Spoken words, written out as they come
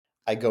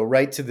I go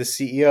right to the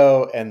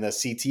CEO and the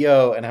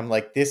CTO, and I'm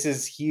like, this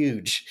is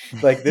huge.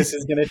 Like, this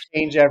is going to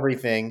change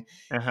everything.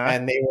 Uh-huh.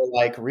 And they were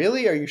like,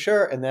 really? Are you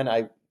sure? And then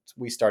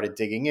we started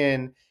digging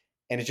in,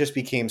 and it just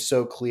became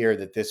so clear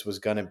that this was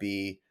going to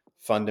be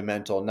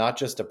fundamental, not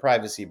just to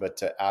privacy, but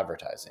to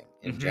advertising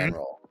in Mm-hmm.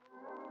 general.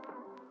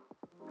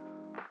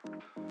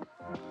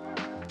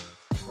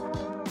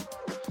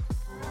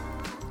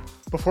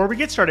 Before we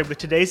get started with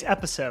today's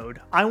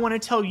episode, I want to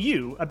tell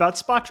you about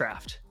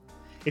SpotDraft.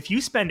 If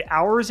you spend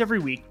hours every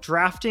week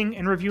drafting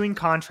and reviewing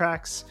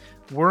contracts,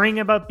 worrying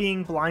about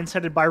being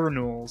blindsided by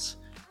renewals,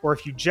 or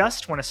if you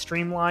just want to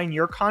streamline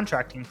your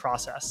contracting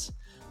process,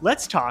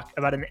 let's talk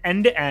about an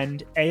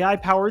end-to-end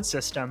AI-powered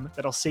system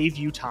that'll save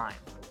you time.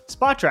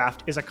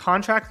 SpotDraft is a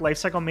contract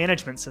lifecycle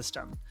management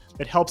system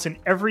that helps in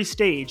every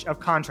stage of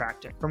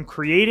contracting, from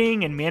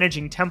creating and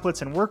managing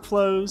templates and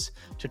workflows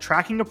to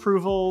tracking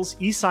approvals,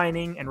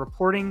 e-signing, and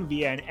reporting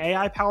via an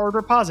AI-powered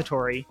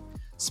repository.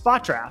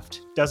 SpotDraft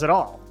does it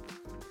all.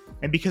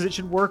 And because it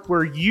should work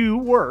where you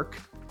work,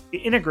 it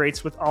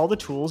integrates with all the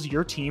tools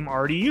your team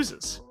already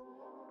uses.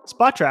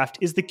 SpotDraft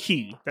is the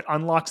key that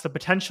unlocks the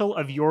potential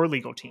of your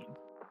legal team.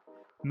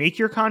 Make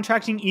your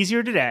contracting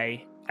easier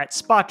today at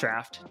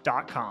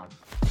spotdraft.com.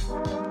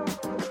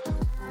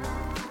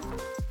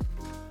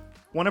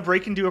 Want to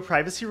break into a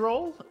privacy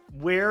role?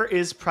 Where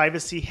is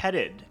privacy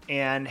headed?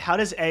 And how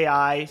does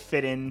AI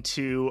fit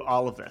into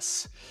all of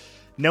this?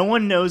 No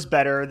one knows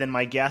better than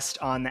my guest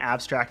on the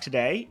abstract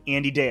today,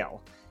 Andy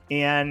Dale.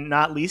 And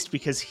not least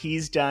because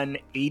he's done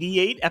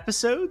 88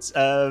 episodes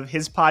of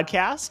his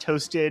podcast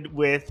hosted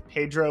with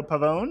Pedro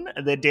Pavone,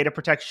 the Data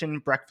Protection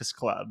Breakfast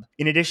Club.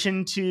 In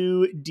addition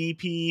to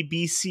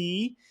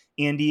DPBC,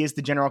 Andy is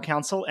the general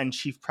counsel and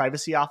chief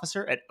privacy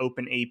officer at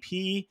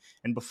OpenAP.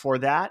 And before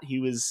that,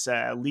 he was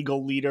a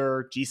legal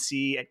leader,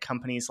 GC at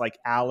companies like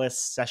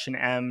Alice,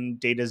 SessionM,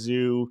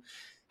 DataZoo,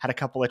 had a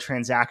couple of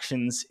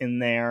transactions in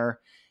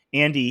there.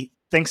 Andy,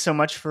 thanks so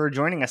much for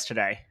joining us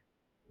today.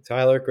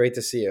 Tyler, great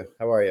to see you.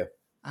 How are you?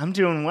 I'm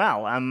doing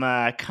well.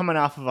 I'm coming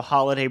off of a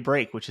holiday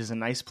break, which is a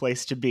nice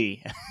place to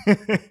be.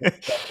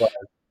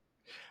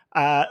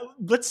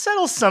 Let's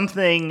settle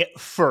something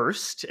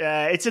first.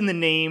 It's in the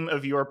name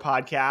of your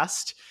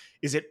podcast.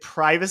 Is it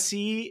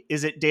privacy?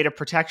 Is it data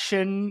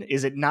protection?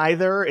 Is it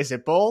neither? Is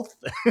it both?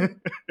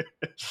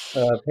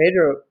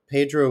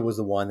 Pedro was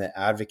the one that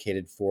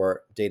advocated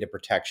for Data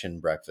Protection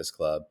Breakfast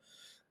Club.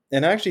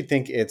 And I actually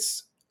think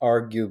it's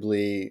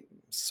arguably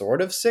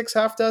sort of six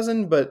half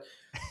dozen, but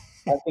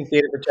I think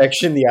data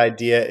protection, the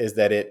idea is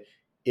that it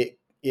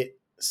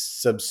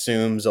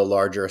subsumes a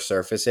larger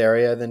surface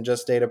area than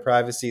just data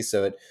privacy.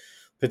 So it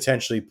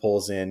potentially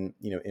pulls in,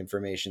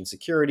 information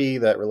security.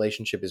 That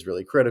relationship is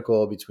really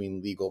critical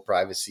between legal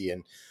privacy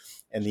and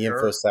the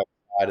Sure. infosec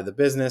side of the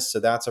business. So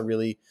that's a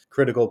really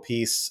critical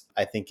piece.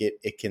 I think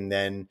it can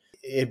then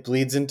it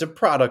bleeds into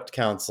product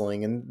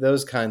counseling and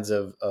those kinds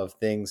of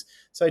things.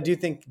 So I do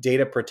think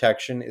data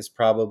protection is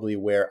probably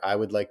where I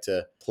would like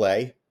to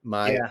play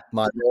my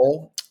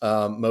role.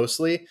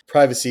 Mostly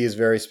privacy is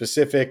very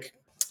specific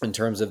in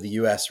terms of the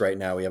US right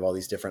now. We have all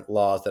these different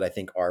laws that I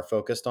think are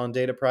focused on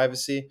data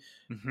privacy.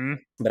 Mm-hmm.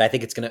 But I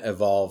think it's going to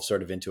evolve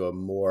sort of into a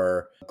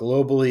more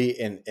globally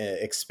and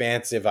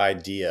expansive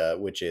idea,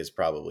 which is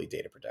probably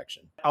data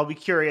protection. I'll be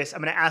curious.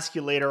 I'm going to ask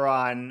you later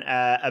on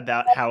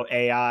about how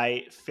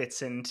AI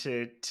fits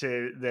into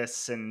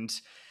this and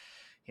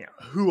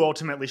who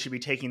ultimately should be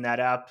taking that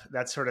up,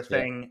 that sort of Yeah.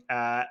 thing.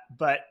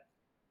 But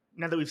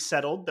now that we've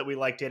settled that we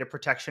like data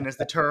protection as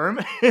the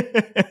term,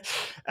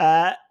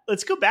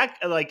 let's go back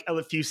like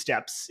a few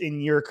steps in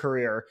your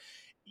career.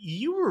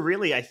 You were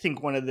really, I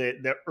think, one of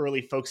the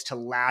early folks to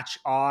latch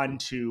on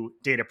to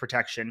data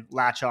protection,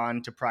 latch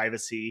on to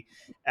privacy,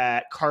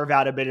 carve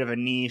out a bit of a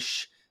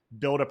niche,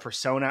 build a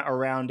persona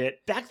around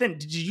it. Back then,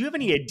 did you have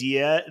any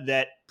idea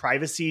that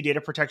privacy data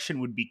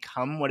protection would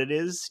become what it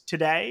is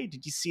today?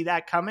 Did you see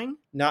that coming?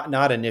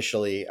 Not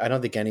initially. I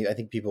don't think I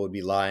think people would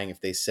be lying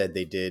if they said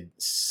they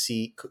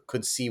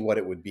could see what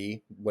it would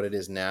be, what it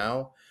is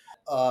now.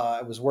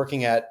 I was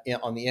working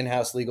on the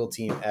in-house legal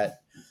team at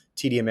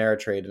TD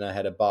Ameritrade, and I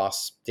had a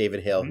boss,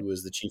 David Hale, who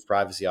was the chief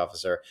privacy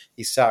officer.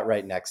 He sat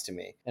right next to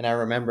me. And I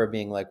remember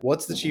being like,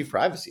 what's the chief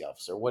privacy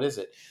officer? What is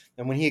it?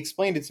 And when he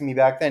explained it to me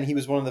back then, he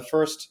was one of the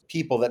first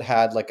people that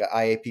had like an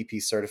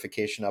IAPP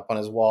certification up on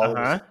his wall. It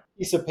was a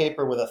piece of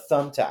paper with a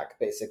thumbtack,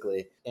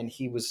 basically. And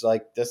he was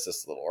like, this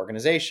little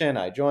organization.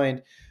 I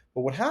joined.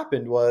 But what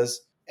happened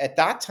was, at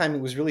that time,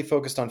 it was really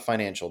focused on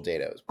financial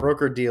data. It was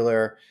broker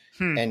dealer.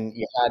 And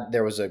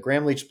there was a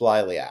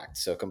Gramm-Leach-Bliley Act.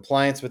 So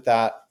compliance with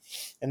that.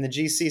 And the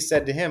GC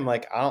said to him,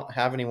 like, I don't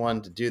have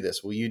anyone to do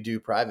this. Will you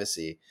do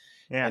privacy?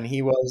 Yeah. And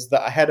he was the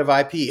head of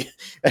IP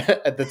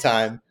at the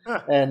time.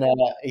 And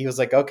he was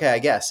like, okay, I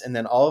guess. And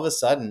then all of a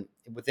sudden,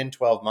 within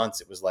 12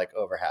 months, it was like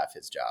over half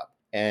his job.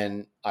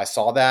 And I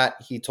saw that.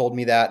 He told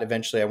me that.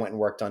 Eventually, I went and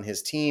worked on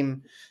his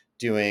team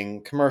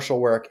doing commercial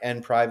work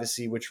and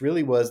privacy, which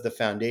really was the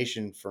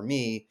foundation for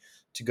me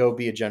to go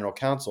be a general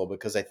counsel,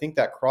 because I think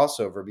that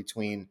crossover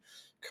between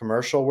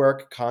commercial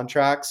work,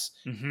 contracts,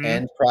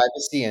 and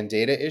privacy and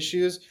data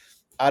issues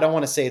I don't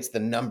want to say it's the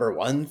number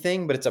one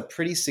thing, but it's a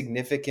pretty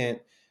significant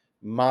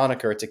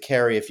moniker to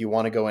carry if you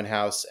want to go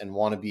in-house and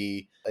want to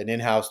be an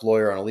in-house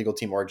lawyer on a legal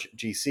team or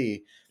GC.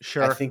 I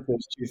Sure. think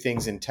those two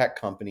things in tech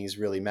companies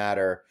really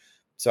matter.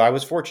 So I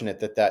was fortunate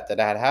that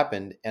had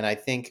happened. And I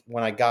think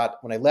when I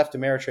left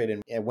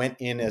Ameritrade and went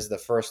in as the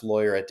first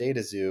lawyer at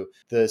DataZoo,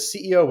 the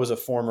CEO was a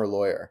former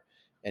lawyer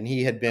and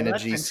he had Oh, been a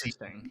that's GC.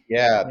 interesting.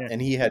 Yeah. Yeah.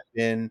 And he had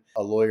been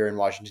a lawyer in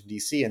Washington,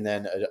 D.C. and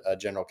then a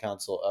general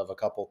counsel of a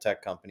couple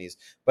tech companies,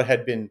 but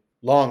had been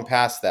long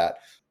past that.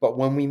 But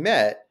when we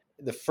met,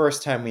 the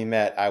first time we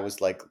met, I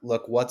was like,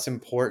 look, what's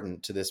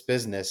important to this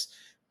business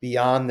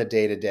beyond the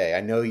day to day?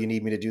 I know you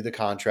need me to do the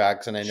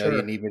contracts and I know you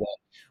Sure. need me to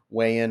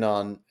weigh in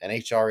on an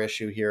HR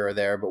issue here or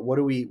there, but what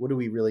do we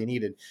really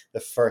need? And the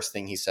first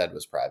thing he said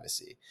was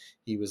privacy.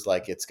 He was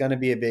like, it's going to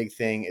be a big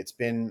thing. It's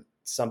been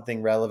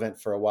something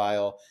relevant for a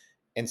while.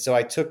 And so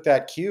I took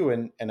that cue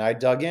and I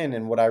dug in.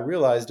 And what I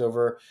realized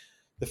over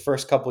the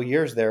first couple of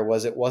years there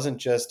was it wasn't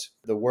just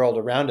the world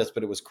around us,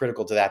 but it was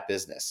critical to that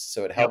business.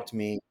 So it Yep. helped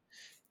me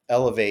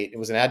elevate. It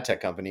was an ad tech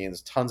company and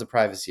there's tons of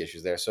privacy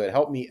issues there. So it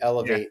helped me Yeah.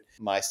 elevate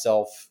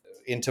myself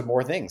into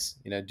more things,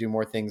 do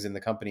more things in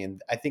the company.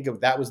 And I think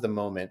that was the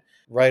moment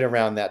right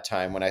around that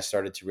time when I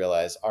started to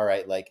realize, all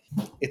right, like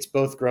it's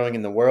both growing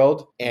in the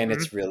world and Hmm.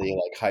 it's really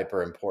like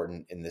hyper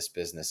important in this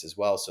business as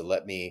well. So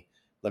let me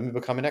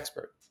become an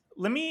expert.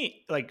 Let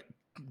me like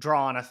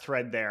draw on a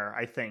thread there.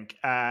 I think,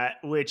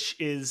 which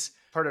is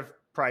part of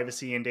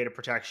privacy and data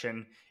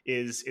protection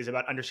is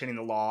about understanding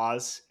the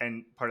laws,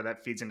 and part of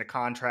that feeds into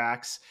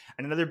contracts.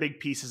 And another big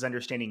piece is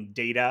understanding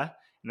data,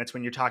 and that's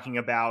when you're talking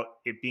about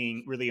it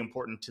being really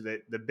important to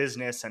the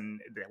business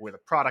and where the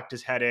product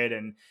is headed.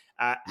 And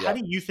how Yeah.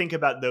 do you think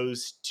about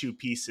those two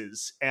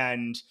pieces,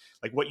 and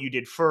like what you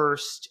did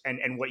first,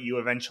 and what you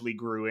eventually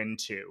grew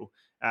into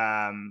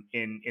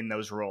in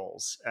those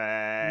roles?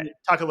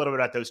 Talk a little bit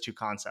about those two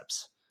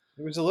concepts.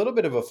 There was a little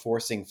bit of a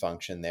forcing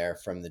function there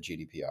from the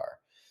GDPR.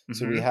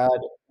 So we Hmm. had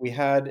we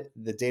had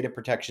the data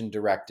protection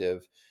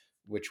directive,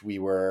 which we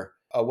were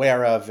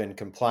aware of and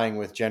complying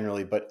with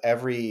generally, but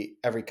every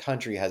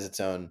country has its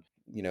own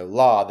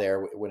law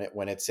there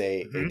when it's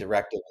a Hmm.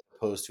 directive as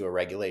opposed to a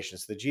regulation.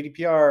 So the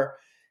GDPR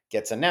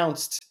gets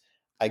announced.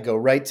 I go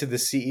right to the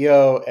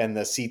CEO and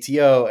the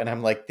CTO, and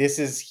I'm like, "This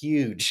is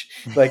huge!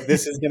 Like,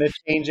 this is going to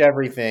change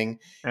everything."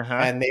 Uh-huh.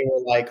 And they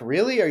were like,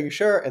 "Really? Are you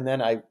sure?" And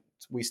then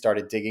we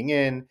started digging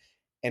in,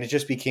 and it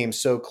just became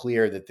so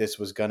clear that this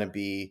was going to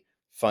be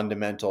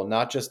fundamental,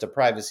 not just to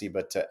privacy,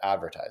 but to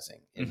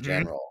advertising in Hmm.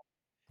 general.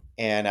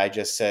 And I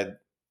just said,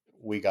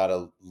 we got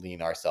to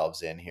lean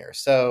ourselves in here.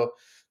 So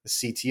the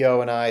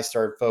CTO and I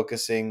started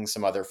focusing,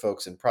 some other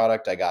folks in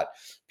product. I got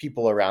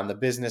people around the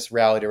business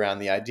rallied around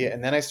the idea.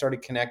 And then I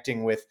started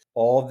connecting with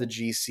all the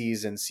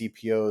GCs and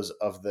CPOs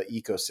of the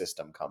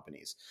ecosystem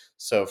companies.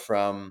 So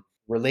from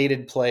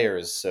related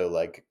players, so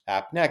like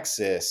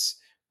AppNexus,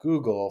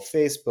 Google,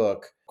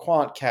 Facebook,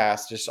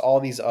 Quantcast, just all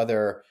these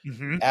other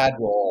Hmm.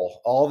 AdRoll,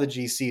 all the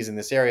GCs in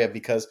this area,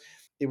 because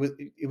it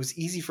was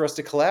easy for us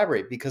to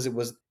collaborate because it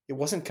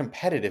wasn't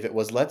competitive. It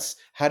was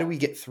how do we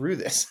get through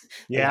this?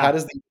 Like how Yeah.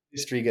 does the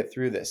industry get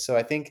through this? So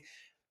I think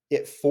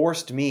it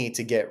forced me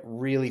to get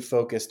really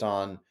focused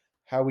on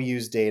how we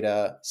use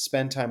data,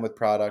 spend time with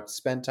product,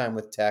 spend time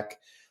with tech,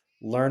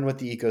 learn what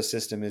the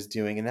ecosystem is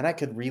doing, and then I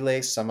could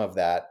relay some of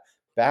that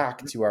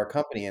back to our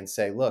company and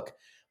say, look,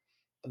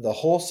 the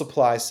whole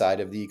supply side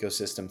of the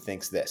ecosystem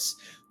thinks this.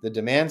 The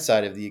demand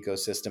side of the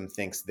ecosystem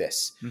thinks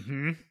this.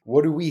 Hmm.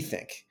 What do we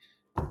think?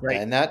 Right.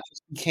 And that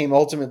just became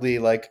ultimately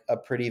like a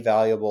pretty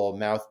valuable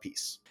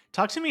mouthpiece.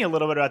 Talk to me a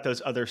little bit about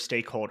those other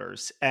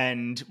stakeholders,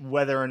 and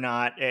whether or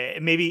not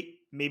maybe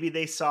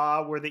they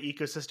saw where the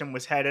ecosystem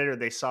was headed, or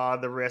they saw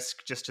the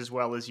risk just as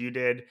well as you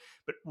did.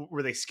 But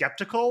were they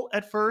skeptical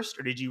at first,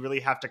 or did you really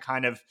have to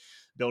kind of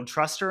build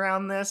trust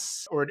around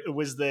this, or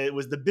was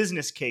the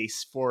business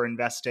case for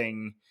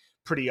investing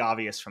pretty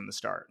obvious from the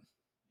start?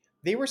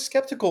 They were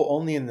skeptical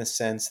only in the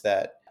sense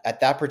that at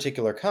that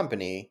particular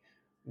company,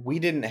 we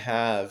didn't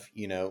have,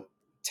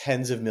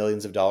 tens of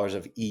millions of dollars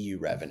of EU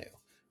revenue.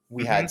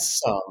 We Hmm. had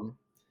some,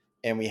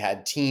 and we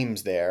had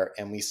teams there,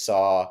 and we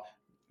saw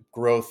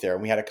growth there,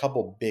 and we had a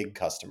couple big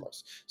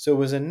customers. So it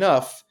was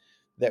enough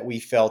that we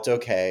felt,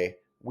 okay,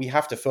 we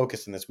have to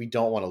focus on this. We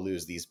don't want to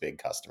lose these big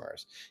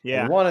customers. And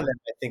Yeah. one of them,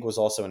 I think, was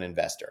also an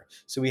investor.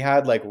 So we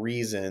had like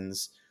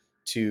reasons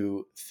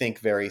to think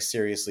very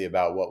seriously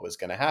about what was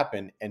going to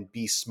happen and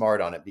be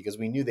smart on it because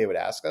we knew they would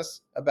ask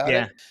us about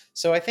Yeah. it.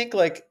 So I think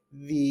like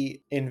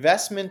the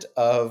investment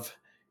of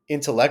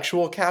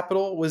intellectual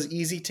capital was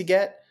easy to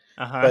get,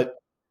 Uh huh. but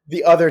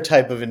the other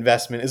type of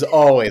investment is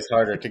always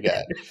harder to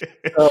get.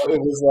 So it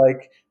was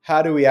like,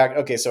 how do we act?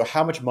 Okay, so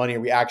how much money are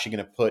we actually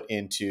going to put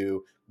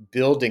into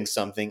building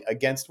something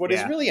against what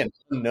is Yeah. really an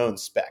unknown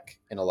spec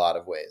in a lot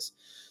of ways?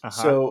 Uh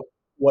huh. So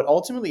what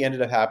ultimately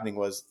ended up happening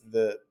was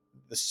the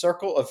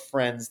circle of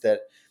friends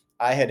that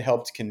I had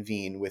helped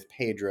convene with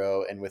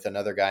Pedro and with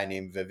another guy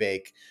named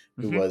Vivek,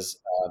 who Hmm. was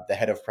the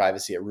head of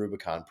privacy at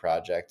Rubicon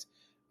Project.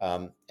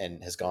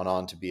 and has gone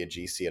on to be a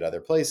GC at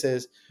other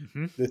places.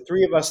 Hmm. The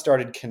three of us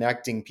started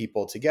connecting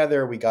people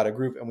together. We got a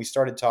group and we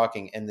started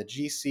talking. And the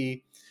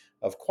GC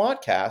of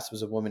Quantcast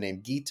was a woman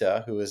named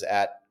Geeta, who is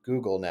at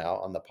Google now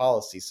on the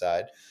policy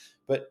side.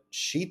 But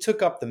she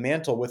took up the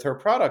mantle with her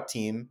product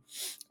team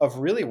of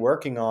really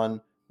working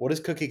on what does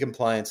cookie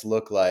compliance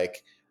look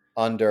like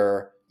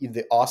under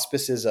the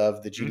auspices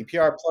of the Hmm.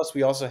 GDPR. Plus,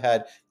 we also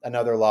had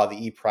another law,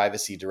 the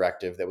e-privacy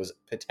directive, that was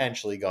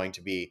potentially going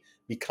to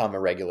become a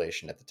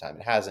regulation at the time.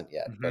 It hasn't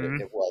yet, but it Hmm.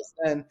 was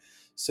then.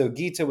 So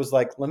Geeta was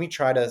like, let me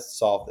try to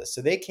solve this.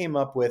 So they came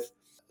up with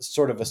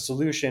sort of a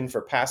solution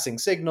for passing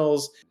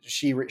signals.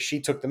 She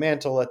took the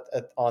mantle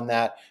on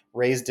that,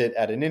 raised it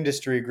at an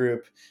industry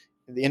group.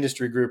 The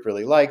industry group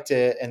really liked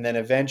it. And then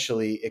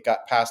eventually it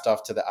got passed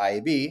off to the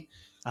IAB,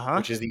 Uh-huh.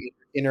 which is the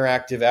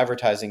Interactive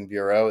Advertising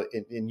Bureau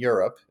in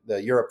Europe,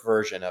 the Europe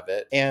version of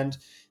it. And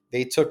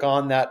they took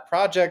on that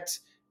project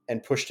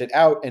and pushed it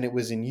out. And it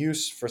was in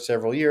use for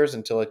several years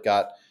until it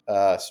got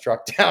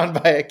struck down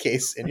by a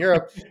case in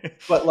Europe.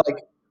 But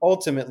like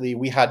ultimately,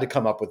 we had to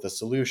come up with a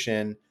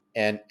solution,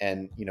 and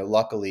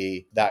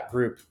luckily that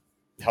group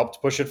helped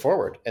push it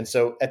forward. And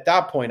so at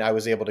that point, I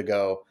was able to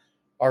go,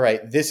 all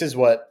right, this is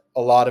what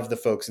a lot of the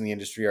folks in the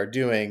industry are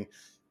doing.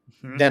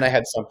 Hmm. Then I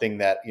had something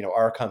that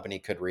our company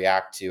could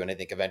react to, and I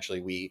think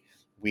eventually we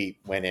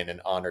went in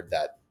and honored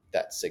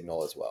that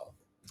signal as well.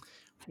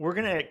 We're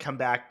going to come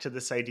back to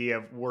this idea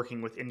of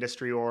working with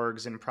industry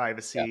orgs and Yeah.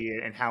 privacy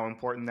and how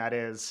important that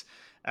is.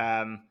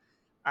 Um,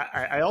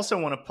 I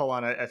also want to pull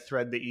on a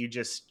thread that you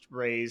just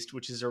raised,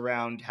 which is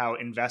around how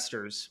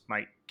investors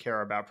might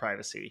care about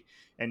privacy.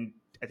 And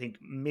I think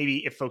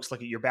maybe if folks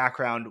look at your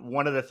background,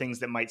 one of the things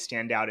that might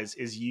stand out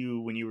is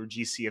you, when you were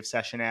GC of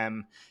Session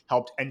M,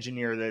 helped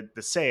engineer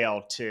the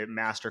sale to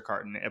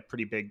Mastercard, a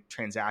pretty big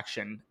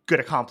transaction.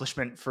 Good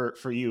accomplishment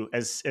for you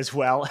as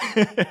well.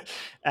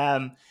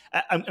 um,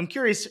 I'm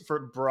curious for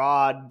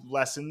broad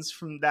lessons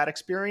from that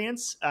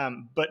experience,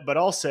 but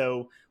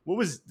also what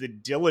was the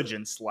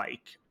diligence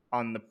like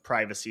on the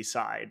privacy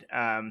side?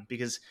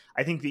 Because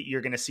I think that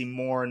you're going to see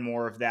more and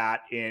more of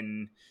that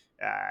in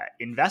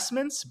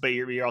investments, but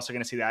you're also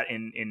going to see that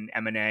in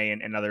M&A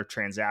and other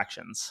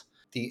transactions.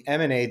 The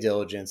M&A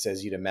diligence,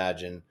 as you'd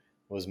imagine,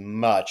 was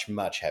much,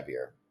 much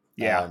heavier.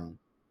 Yeah. Um,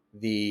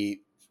 the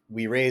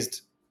we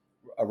raised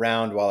a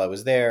round while I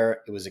was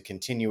there. It was a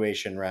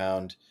continuation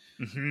round,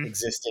 Hmm.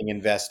 existing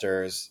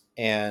investors,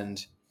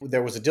 and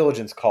there was a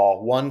diligence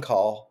call, one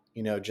call,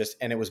 and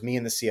it was me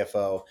and the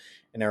CFO.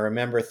 And I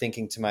remember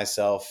thinking to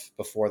myself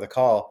before the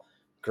call,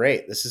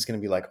 great, this is going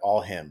to be like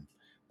all him.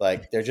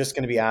 Like they're just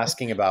going to be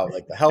asking about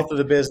like the health of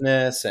the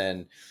business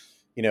and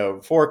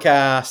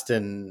forecast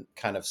and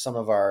kind of some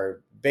of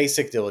our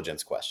basic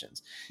diligence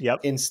questions.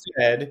 Yep.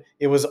 Instead,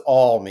 it was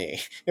all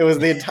me. It was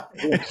the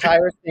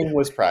entire thing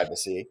was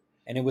privacy,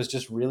 and it was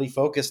just really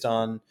focused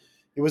on.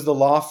 It was the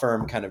law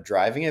firm kind of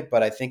driving it,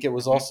 but I think it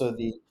was Mhm. also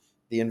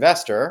the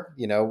investor,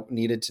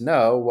 needed to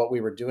know what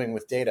we were doing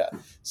with data.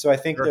 So I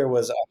think Sure. there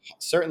was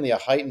certainly a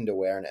heightened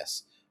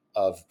awareness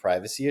of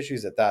privacy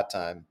issues at that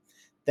time.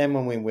 Then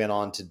when we went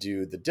on to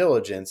do the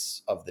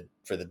diligence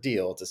for the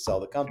deal to sell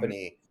the Mhm.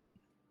 company,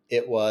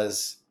 it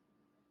was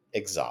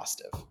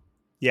exhaustive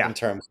Yeah. in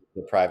terms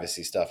of the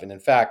privacy stuff. And in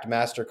fact,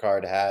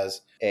 MasterCard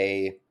has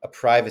a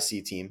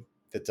privacy team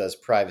that does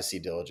privacy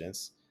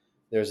diligence.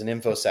 There's an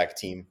InfoSec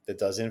team that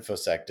does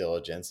InfoSec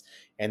diligence.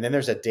 And then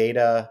there's a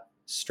data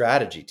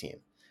strategy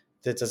team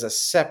that does a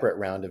separate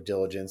round of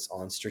diligence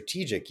on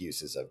strategic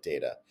uses of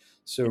data.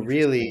 So Interesting.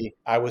 really,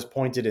 I was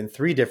pointed in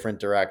three different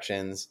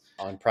directions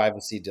on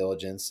privacy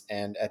diligence.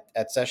 And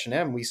at Session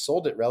M, we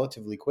sold it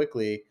relatively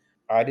quickly.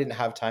 I didn't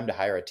have time to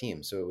hire a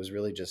team. So it was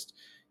really just,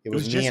 it It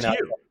was was me just and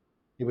you.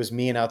 it was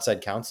me and outside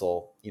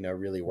counsel,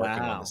 really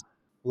working on this.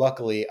 Wow.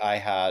 Luckily, I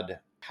had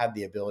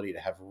the ability to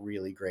have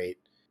really great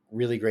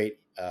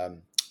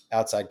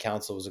outside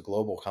counsel. It was a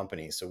global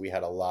company, so we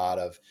had a lot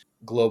of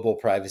global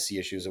privacy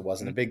issues. It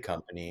wasn't a Mhm. big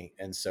company,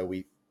 and so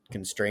we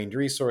constrained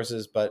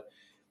resources. But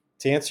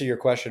to answer your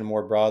question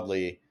more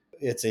broadly,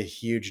 it's a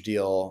huge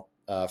deal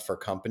for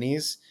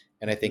companies,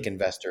 and I Mhm. think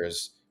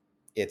investors.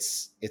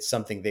 It's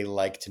something they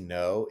like to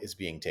know is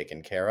being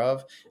taken care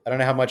of. I don't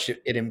know how much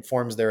it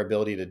informs their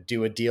ability to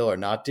do a deal or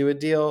not do a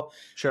deal,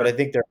 but I Sure.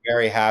 think they're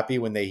very happy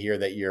when they hear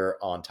that you're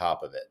on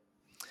top of it.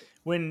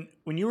 When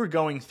you were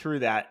going through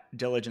that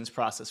diligence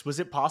process, was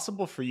it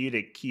possible for you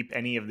to keep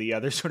any of the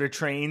other sort of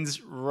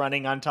trains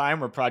running on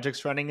time or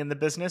projects running in the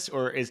business,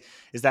 or is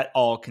that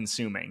all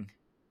consuming?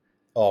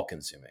 All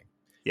consuming.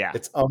 Yeah.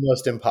 It's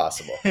almost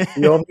impossible.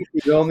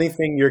 The only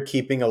thing you're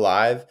keeping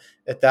alive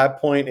at that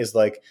point is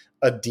like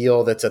a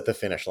deal that's at the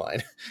finish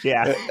line.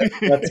 Yeah. That's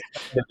kind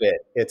of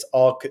it. It's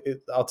all.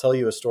 I'll tell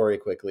you a story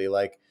quickly.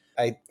 Like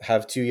I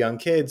have two young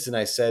kids, and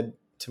I said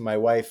to my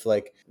wife,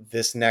 like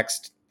these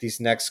next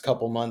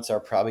couple months are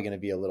probably going to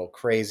be a little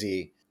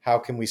crazy. How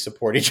can we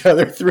support each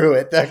other through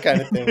it? That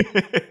kind of thing.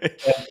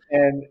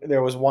 And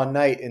there was one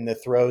night in the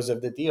throes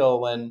of the deal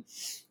when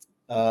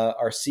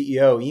our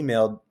CEO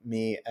emailed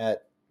me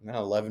at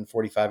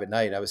 11:45 at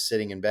night. I was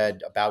sitting in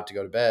bed about to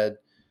go to bed,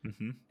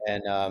 Hmm.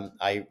 And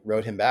I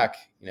wrote him back,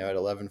 at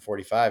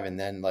 11:45, and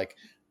then like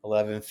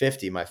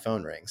 11:50, my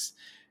phone rings,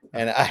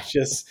 and I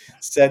just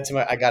said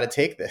to I got to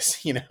take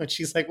this, And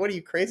she's like, "What are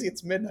you crazy?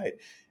 It's midnight."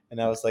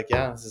 And I was like,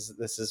 "Yeah,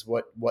 this is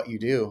what you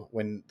do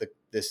when the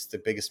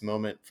biggest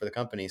moment for the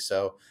company."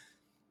 So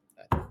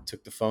I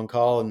took the phone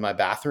call in my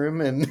bathroom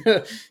and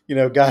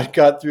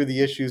got through the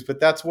issues. But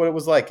that's what it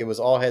was like. It was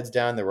all heads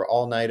down. There were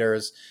all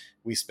nighters.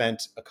 We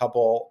spent a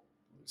couple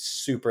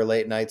super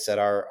late nights at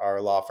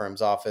our law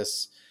firm's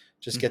office,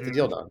 just get the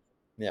deal Hmm. done.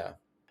 Yeah.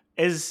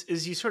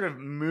 As you sort of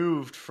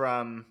moved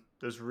from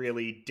those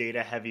really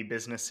data heavy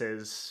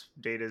businesses,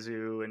 Data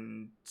Zoo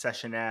and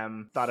Session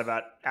M, thought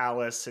about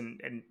Alice,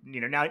 and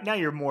now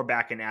you're more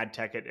back in ad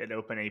tech at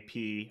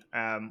OpenAP,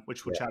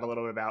 which we'll Yeah. chat a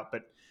little bit about.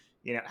 But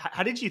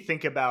how did you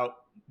think about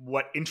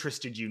what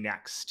interested you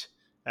next?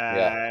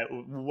 Yeah.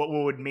 What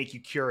would make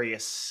you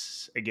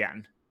curious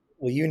again?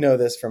 Well, you know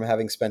this from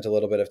having spent a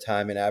little bit of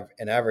time in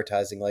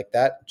advertising. Like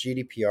that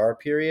GDPR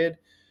period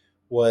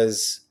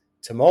was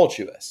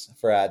tumultuous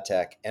for ad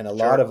tech and a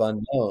lot Sure. of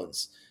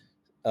unknowns.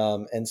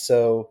 And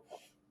so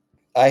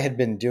I had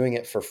been doing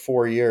it for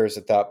 4 years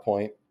at that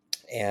point,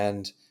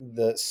 and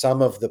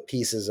some of the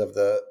pieces of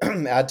the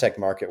ad tech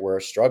market were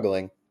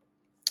struggling.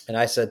 And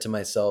I said to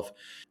myself,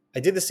 I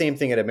did the same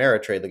thing at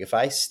Ameritrade. Like if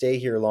I stay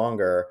here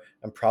longer,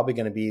 I'm probably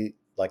going to be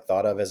like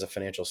thought of as a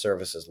financial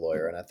services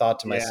lawyer. And I thought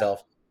to Yeah.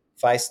 myself,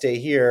 if I stay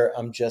here,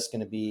 I'm just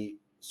going to be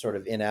sort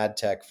of in ad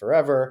tech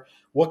forever.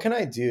 What can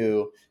I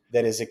do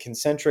that is a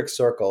concentric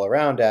circle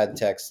around ad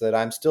tech so that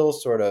I'm still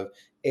sort of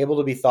able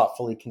to be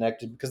thoughtfully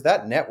connected? Because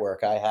that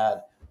network I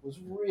had was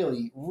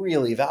really,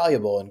 really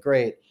valuable and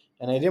great.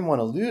 And I didn't want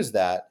to lose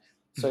that.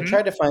 So I Hmm.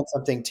 tried to find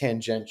something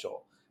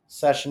tangential.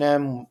 Session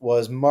M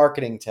was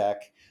marketing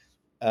tech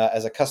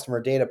as a customer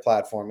data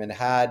platform and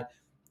had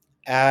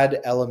ad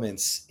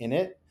elements in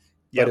it,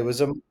 but it Yep. was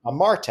a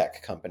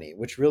MarTech company,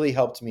 which really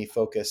helped me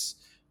focus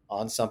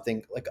on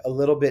something like a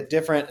little bit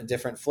different, a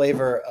different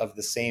flavor of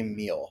the same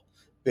meal,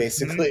 Hmm.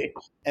 basically.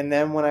 And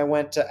then when I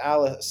went to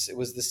Alice, it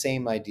was the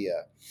same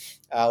idea.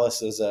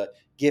 Alice is a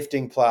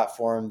gifting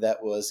platform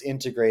that was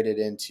integrated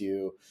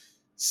into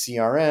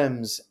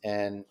CRMs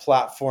and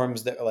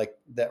platforms that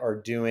are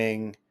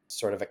doing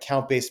sort of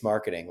account based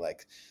marketing,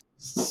 like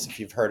if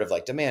you've heard of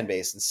like Demand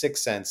Base and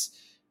Sixth Sense,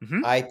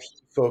 Hmm. IP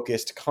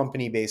focused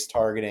company based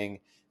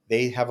targeting.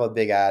 They have a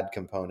big ad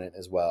component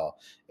as well,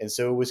 and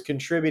so it was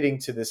contributing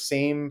to the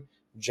same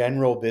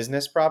general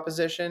business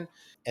proposition.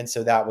 And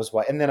so that was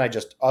why. And then I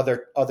just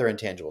other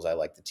intangibles. I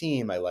liked the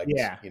team. I liked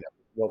Yeah.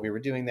 what we were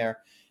doing there,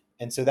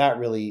 and so that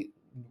really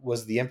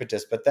was the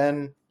impetus. But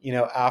then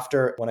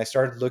after when I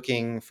started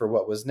looking for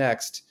what was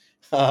next,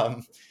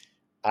 um,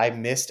 I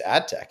missed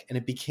ad tech, and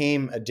it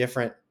became a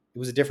different. It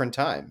was a different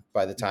time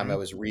by the time I Hmm.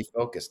 was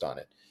refocused on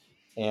it.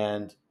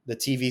 And the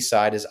TV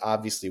side is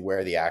obviously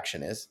where the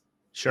action is,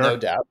 no Sure.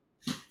 doubt.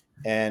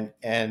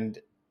 And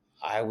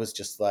I was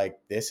just like,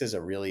 this is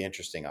a really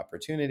interesting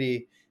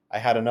opportunity. I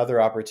had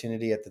another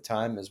opportunity at the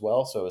time as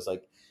well, so it was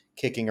like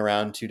kicking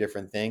around two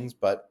different things,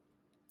 but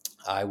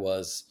I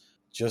was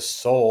just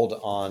sold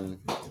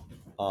on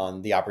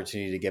the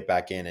opportunity to get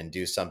back in and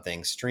do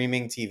something.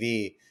 Streaming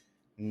TV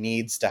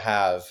needs to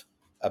have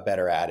a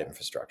better ad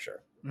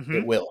infrastructure. It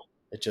Hmm. will.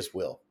 It just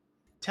will.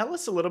 Tell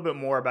us a little bit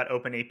more about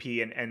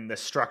OpenAP and the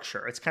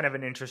structure. It's kind of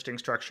an interesting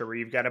structure where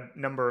you've got a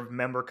number of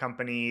member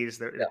companies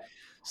that Yeah.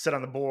 sit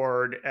on the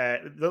board.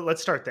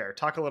 Let's start there.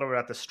 Talk a little bit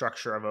about the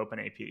structure of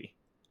OpenAP.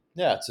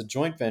 Yeah, it's a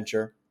joint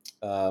venture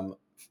um,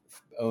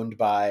 owned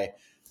by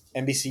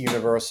NBC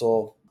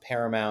Universal,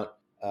 Paramount,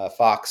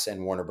 Fox,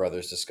 and Warner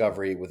Brothers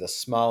Discovery, with a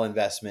small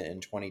investment in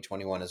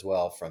 2021 as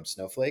well from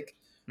Snowflake.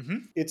 Hmm.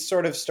 It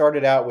sort of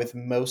started out with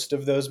most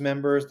of those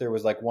members. There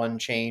was like one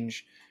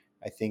change.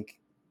 I think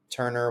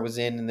Turner was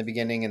in the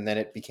beginning, and then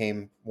it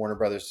became Warner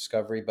Brothers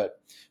Discovery.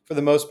 But for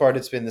the most part,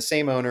 it's been the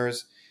same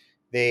owners.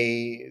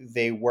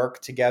 They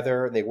work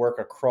together. They work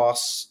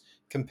across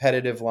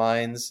competitive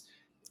lines.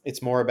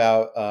 It's more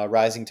about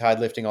rising tide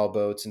lifting all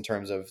boats in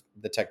terms of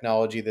the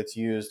technology that's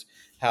used,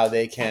 how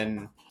they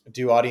can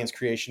do audience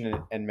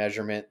creation and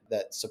measurement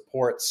that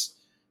supports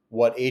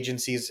what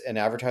agencies and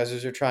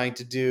advertisers are trying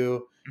to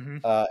do, Hmm.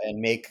 and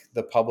make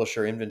the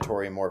publisher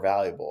inventory more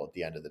valuable at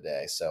the end of the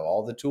day. So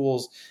all the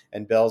tools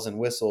and bells and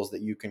whistles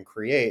that you can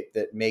create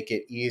that make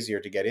it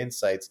easier to get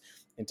insights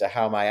into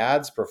how my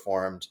ads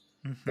performed,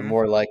 the Hmm.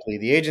 more likely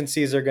the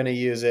agencies are going to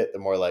use it, the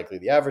more likely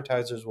the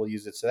advertisers will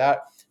use it. So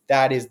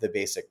that is the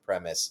basic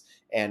premise.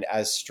 And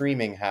as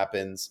streaming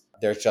happens,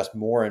 there's just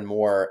more and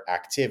more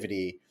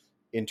activity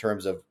in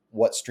terms of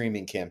what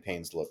streaming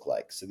campaigns look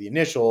like. So the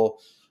initial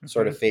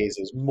sort Hmm. of phase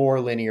is more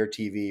linear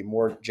TV,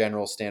 more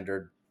general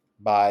standard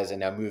buys, and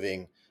now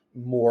moving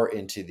more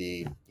into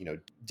the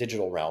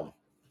digital realm,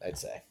 I'd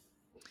say.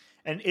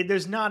 And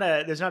there's not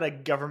a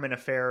government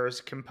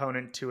affairs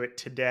component to it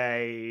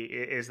today.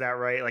 Is that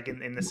right? Like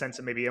in the sense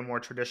of maybe a more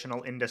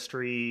traditional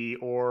industry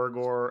org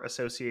or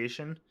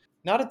association.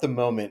 Not at the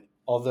moment,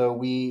 although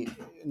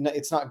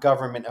it's not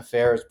government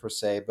affairs per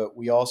se, but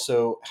we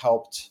also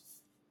helped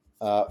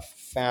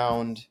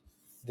found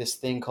this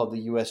thing called the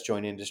U.S.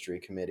 Joint Industry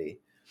Committee,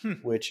 Hmm.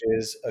 which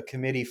is a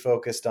committee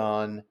focused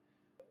on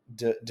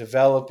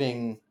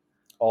developing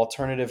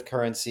alternative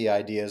currency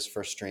ideas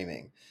for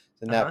streaming.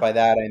 And that Uh-huh. by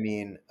that I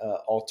mean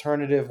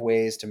alternative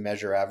ways to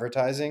measure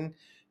advertising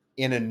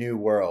in a new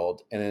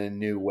world and in a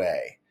new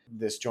way.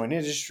 This joint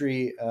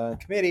industry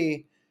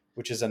committee,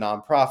 which is a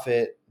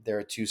nonprofit, there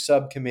are two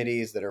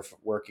subcommittees that are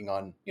working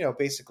on,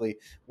 basically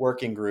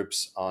working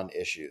groups on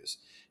issues.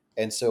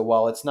 And so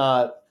while it's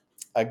not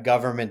a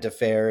government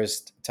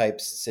affairs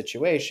type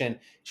situation,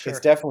 it's Sure.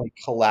 definitely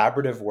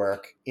collaborative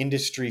work,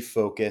 industry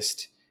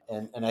focused,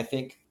 and I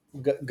think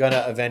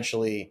gonna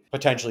eventually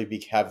potentially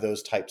have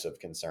those types of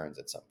concerns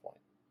at some point.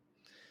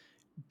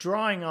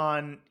 Drawing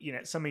on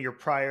some of your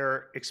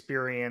prior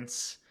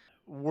experience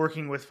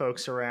working with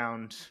folks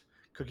around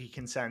cookie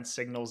consent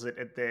signals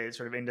at the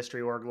sort of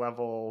industry org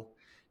level,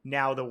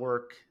 now the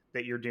work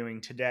that you're doing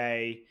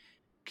today,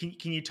 can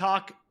you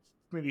talk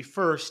maybe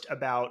first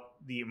about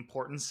the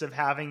importance of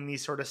having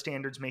these sort of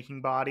standards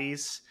making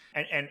bodies,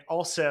 and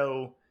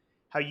also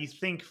how you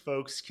think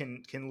folks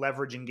can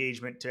leverage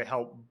engagement to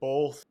help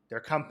both their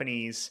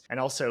companies and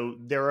also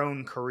their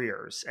own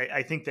careers?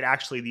 I think that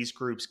actually these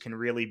groups can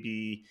really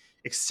be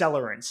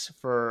accelerants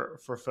for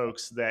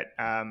folks that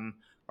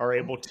are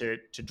able to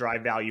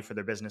drive value for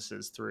their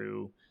businesses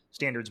through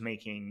standards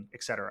making,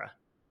 et cetera.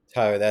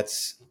 Tyler,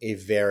 that's a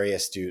very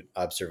astute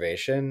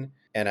observation.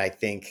 And I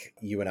think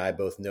you and I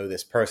both know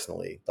this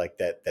personally, like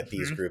that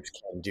these Hmm. groups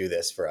can do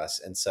this for us.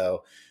 And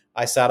so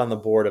I sat on the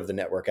board of the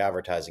Network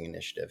Advertising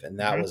Initiative, and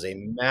that Hmm. was a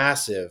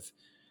massive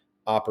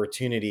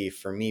opportunity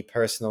for me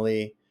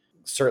personally.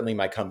 Certainly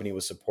my company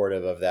was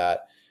supportive of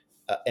that.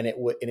 And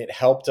it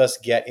helped us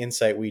get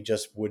insight we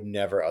just would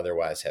never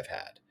otherwise have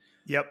had.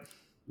 Yep.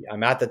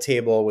 I'm at the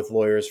table with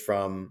lawyers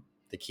from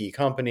the key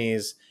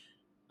companies.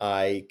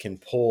 I can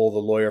pull the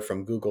lawyer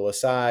from Google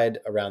aside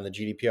around the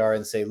GDPR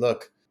and say,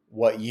 look,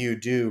 what you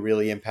do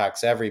really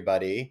impacts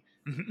everybody.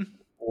 Hmm.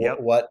 Yep.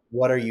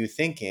 What are you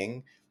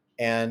thinking?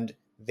 And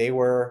they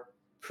were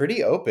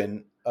pretty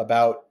open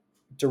about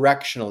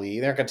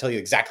directionally. They're not going to tell you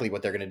exactly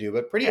what they're going to do,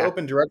 but pretty Yeah.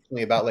 open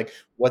directionally about like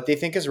what they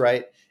think is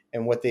right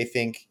and what they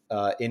think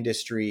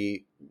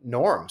industry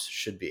norms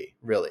should be,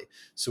 really.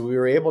 So we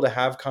were able to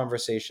have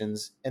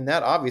conversations, and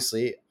that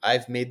obviously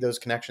I've made those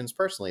connections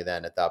personally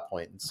then at that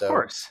point. And Of so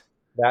course.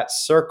 that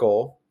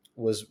circle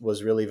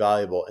was really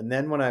valuable. And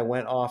then when I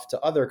went off to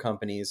other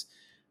companies,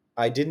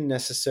 I didn't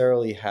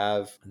necessarily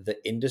have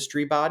the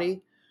industry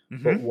body,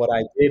 but Hmm. what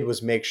I did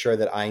was make sure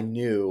that I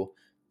knew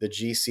the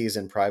GCs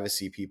and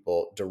privacy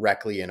people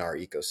directly in our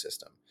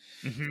ecosystem,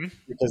 Hmm.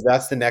 because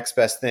that's the next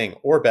best thing,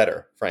 or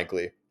better,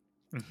 frankly.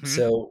 Hmm.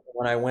 So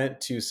when I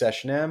went to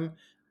Session M,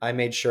 I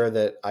made sure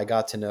that I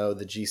got to know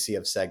the GC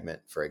of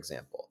Segment, for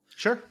example.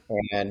 Sure.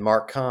 And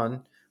Mark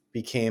Kahn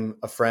became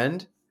a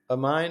friend of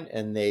mine,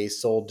 and they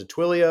sold to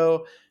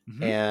Twilio,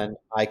 Hmm. and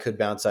I could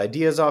bounce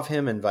ideas off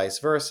him and vice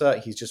versa.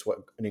 He's just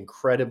an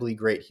incredibly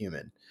great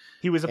human.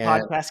 He was a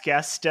And podcast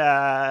guest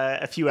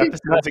a few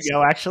episodes nice,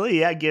 ago, actually.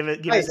 Yeah, give his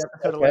nice.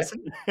 episode a Okay.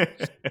 listen.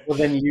 Well,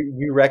 then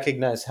you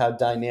recognize how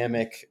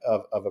dynamic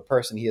of a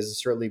person he is.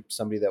 Certainly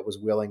somebody that was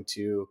willing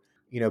to,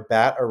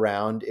 bat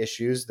around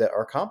issues that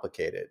are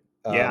complicated.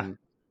 Yeah.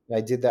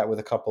 I did that with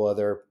a couple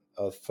other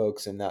of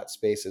folks in that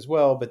space as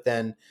well. But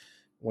then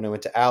when I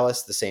went to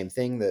Alice, the same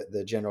thing.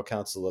 The general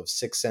counsel of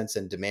Six Sense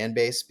and Demand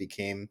Base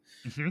became,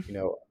 Hmm.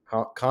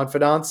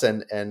 confidants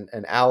and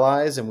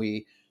allies, and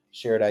we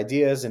shared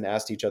ideas and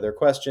asked each other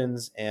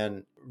questions,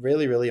 and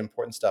really, really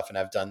important stuff. And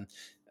I've done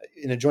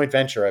in a joint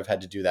venture, I've had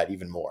to do that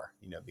even more,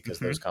 because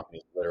those Hmm.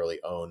 companies literally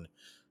own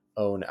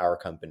our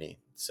company.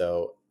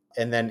 So,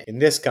 and then in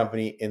this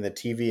company, in the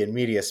TV and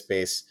media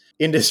space,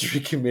 industry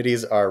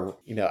committees are,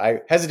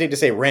 I hesitate to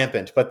say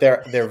rampant, but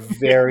they're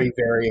very,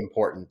 very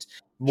important.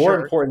 More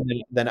Sure. important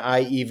than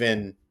I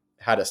even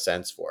had a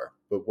sense for.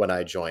 But when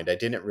I joined, I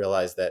didn't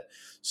realize that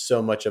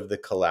so much of the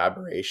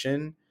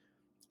collaboration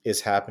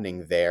is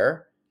happening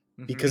there,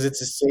 Hmm. because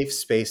it's a safe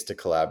space to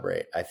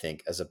collaborate, I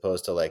think, as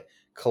opposed to like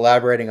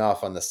collaborating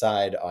off on the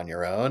side on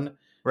your own.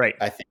 Right.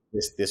 I think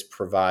this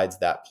provides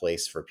that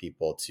place for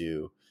people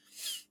to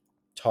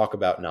talk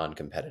about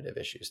non-competitive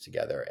issues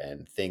together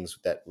and things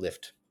that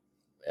lift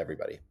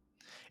everybody.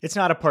 It's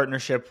not a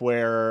partnership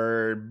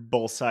where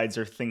both sides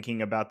are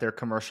thinking about their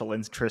commercial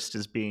interest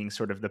as being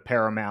sort of the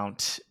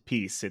paramount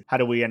piece. How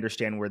do we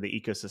understand where the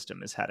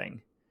ecosystem is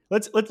heading?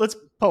 Let's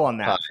pull on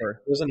Pie. that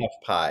for There's enough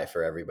pie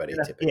for everybody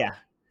yeah. typically.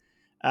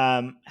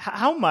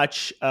 How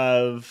much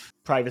of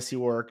privacy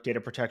work,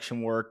 data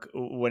protection work,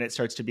 when it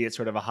starts to be at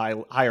sort of a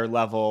higher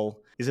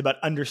level, is about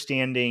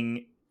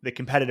understanding the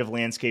competitive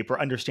landscape or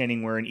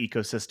understanding where an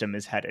ecosystem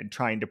is headed,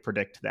 trying to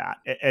predict that,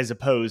 as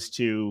opposed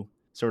to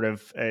sort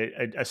of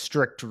a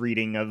strict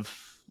reading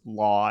of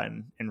law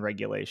and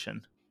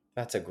regulation?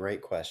 That's a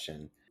great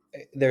question.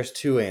 There's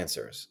two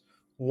answers.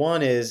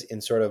 One is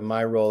in sort of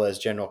my role as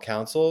general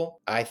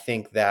counsel, I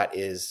think that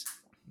is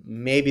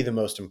maybe the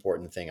most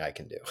important thing I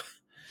can do.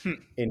 Hmm.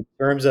 In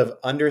terms of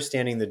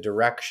understanding the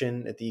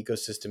direction that the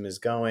ecosystem is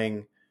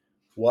going,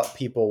 what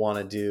people want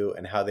to do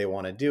and how they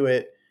want to do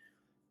it,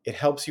 it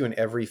helps you in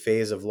every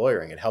phase of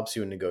lawyering. It helps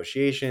you in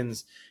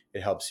negotiations.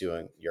 It helps you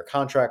in your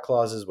contract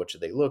clauses. What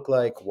should they look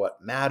like?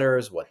 What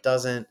matters? What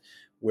doesn't?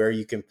 Where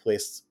you can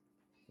place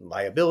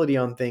liability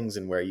on things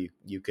and where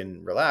you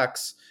can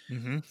relax.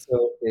 Mm-hmm.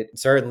 So it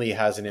certainly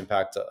has an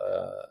impact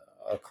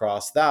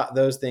across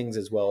those things,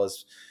 as well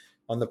as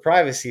on the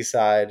privacy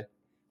side.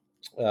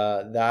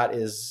 That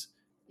is,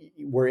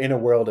 we're in a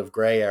world of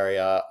gray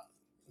area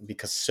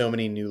because so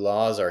many new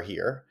laws are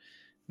here.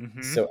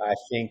 Mm-hmm. So I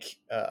think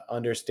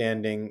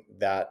understanding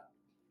that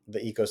the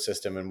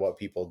ecosystem and what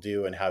people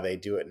do and how they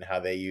do it and how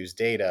they use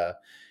data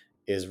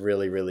is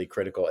really, really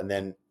critical. And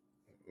then,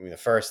 I mean, the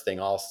first thing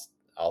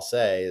I'll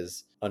say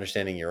is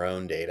understanding your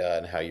own data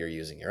and how you're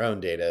using your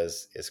own data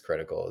is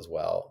critical as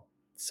well.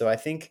 So I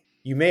think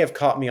you may have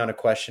caught me on a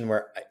question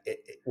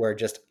where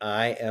just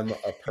I am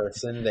a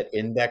person that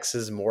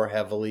indexes more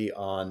heavily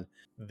on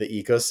the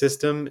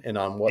ecosystem and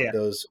on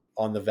Yeah.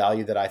 on the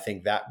value that I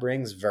think that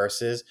brings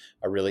versus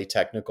a really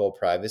technical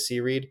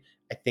privacy read.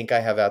 I think I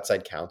have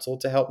outside counsel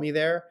to help me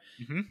there.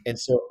 Mm-hmm. And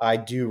so I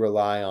do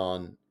rely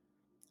on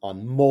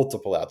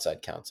multiple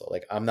outside counsel.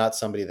 Like I'm not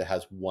somebody that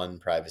has one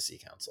privacy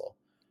counsel.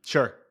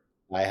 Sure.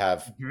 I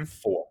have Mm-hmm.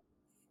 four.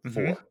 Mm-hmm.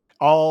 Four.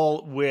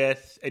 All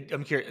with,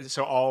 I'm curious,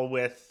 so all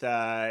with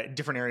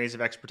different areas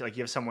of expertise. Like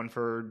you have someone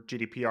for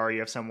GDPR, you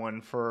have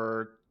someone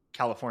for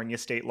California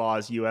state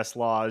laws, US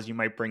laws. You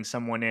might bring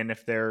someone in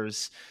if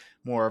there's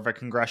more of a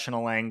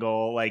congressional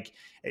angle. Like,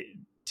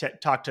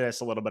 talk to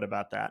us a little bit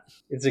about that.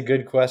 It's a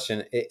good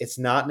question. It's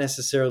not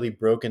necessarily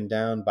broken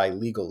down by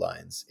legal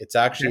lines. It's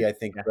Okay. actually, I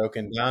think, Yeah.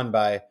 broken down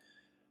by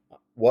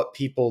what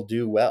people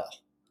do well.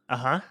 Uh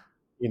huh.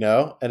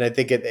 And I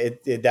think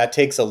that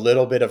takes a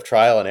little bit of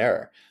trial and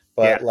error.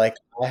 Yeah. But like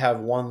I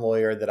have one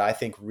lawyer that I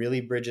think really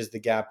bridges the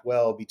gap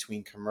well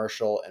between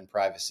commercial and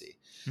privacy.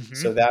 Mm-hmm.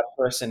 So that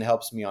person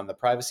helps me on the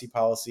privacy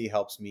policy,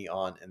 helps me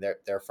on, and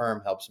their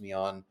firm helps me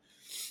on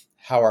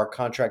how our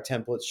contract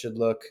templates should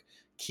look,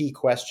 key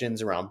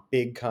questions around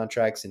big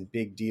contracts and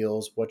big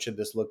deals. What should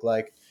this look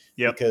like?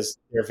 Yep. Because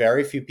there are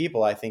very few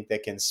people I think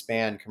that can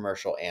span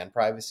commercial and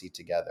privacy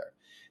together.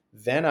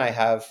 Then I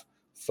have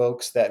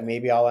folks that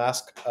maybe I'll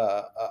ask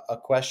a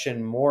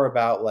question more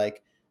about,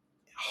 like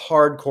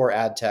hardcore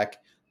ad tech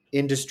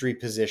industry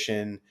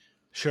position.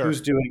 Sure.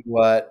 Who's doing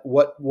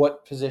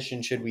what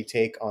position should we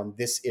take on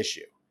this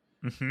issue?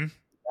 Mm-hmm.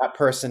 That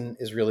person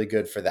is really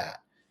good for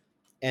that.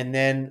 And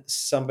then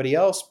somebody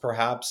else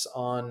perhaps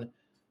on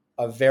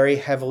a very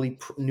heavily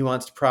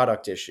nuanced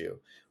product issue.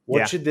 What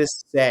Yeah. should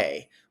this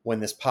say when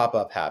this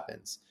pop-up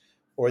happens?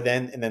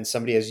 And then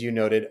somebody, as you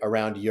noted,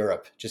 around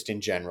Europe, just in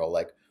general,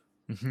 like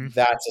Mm-hmm.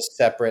 that's a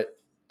separate,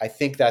 I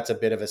think that's a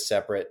bit of a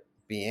separate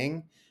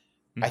being.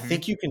 I Mm-hmm.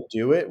 think you can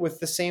do it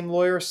with the same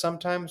lawyer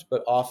sometimes,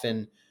 but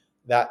often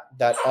that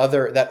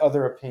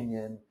other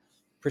opinion,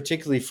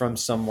 particularly from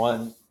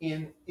someone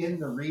in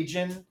the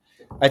region,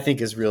 I think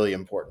is really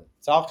important.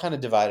 So I'll kind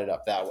of divide it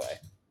up that way.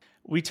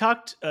 We've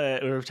talked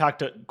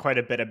quite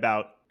a bit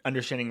about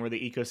understanding where the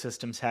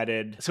ecosystem's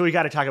headed. So we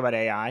got to talk about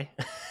AI,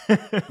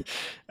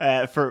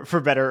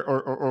 for better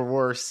or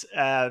worse.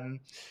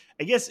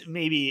 I guess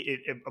maybe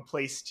a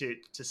place to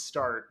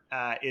start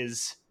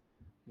is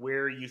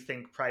where you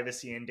think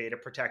privacy and data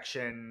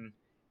protection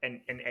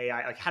and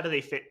AI, like how do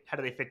they fit? How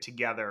do they fit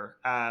together?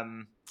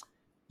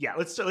 Yeah,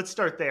 let's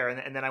start there,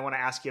 and then I want to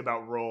ask you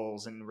about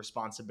roles and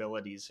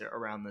responsibilities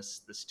around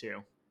this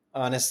too.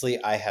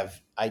 Honestly, I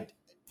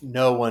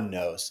no one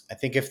knows. I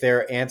think if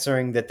they're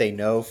answering that they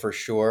know for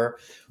sure,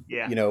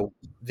 Yeah. you know,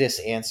 this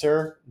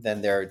answer,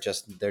 then they're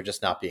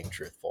just not being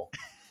truthful.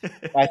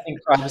 I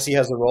think privacy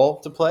has a role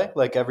to play,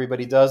 like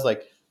everybody does,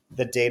 like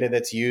the data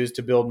that's used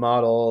to build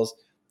models.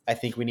 I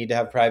think we need to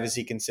have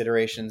privacy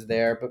considerations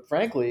there. But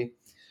frankly,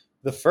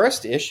 the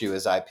first issue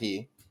is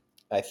IP.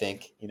 I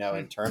think,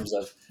 in terms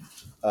of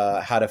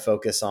how to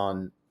focus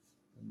on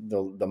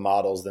the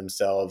models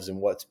themselves and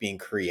what's being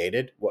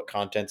created, what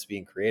content's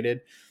being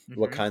created,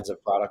 what Mm-hmm. kinds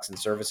of products and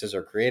services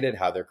are created,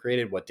 how they're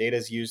created, what data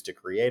is used to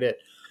create it.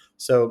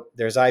 So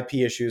there's IP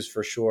issues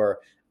for sure.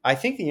 I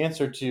think the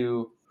answer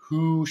to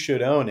who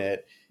should own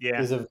it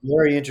Yeah. is a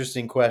very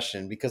interesting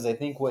question, because I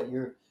think what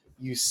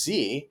you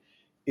see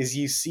is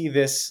you see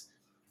this,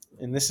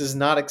 and this is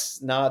not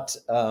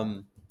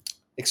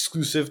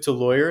exclusive to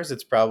lawyers.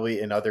 It's probably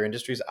in other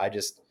industries.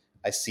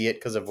 I see it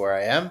because of where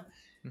I am.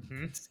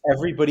 Mm-hmm.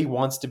 Everybody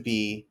wants to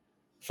be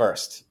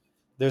first.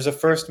 There's a Yep.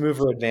 first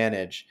mover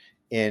advantage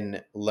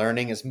in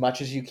learning as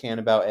much as you can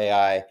about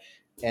AI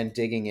and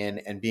digging in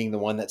and being the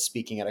one that's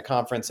speaking at a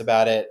conference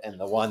about it and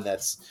the one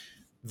that's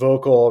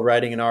vocal,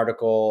 writing an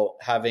article,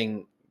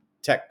 having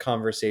tech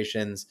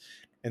conversations.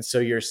 And so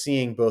you're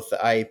seeing both the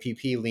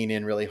IAPP lean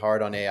in really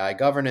hard on AI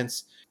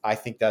governance. I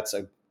think that's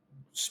a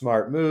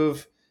smart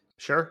move,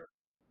 Sure.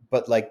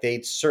 but like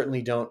they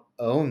certainly don't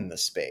own the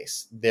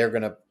space. They're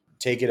going to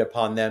take it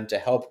upon them to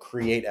help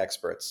create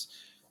experts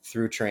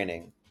through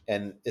training.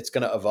 And it's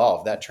going to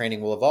evolve. That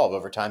training will evolve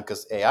over time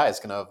because AI is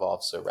going to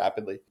evolve so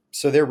rapidly.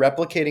 So they're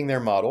replicating their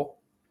model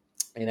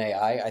in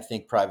AI. I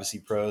think privacy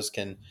pros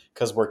can,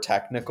 because we're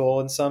technical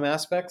in some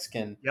aspects,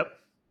 can Yep.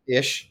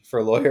 ish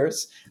for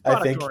lawyers. I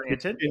Product think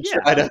oriented. can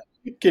Yeah.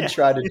 Yeah.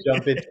 try to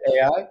jump into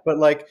AI, but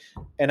like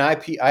an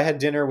IP. I had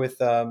dinner with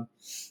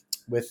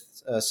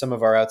some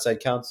of our outside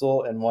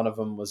counsel, and one of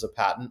them was a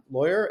patent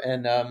lawyer,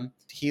 and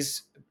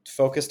he's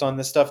focused on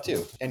this stuff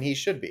too, and he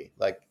should be.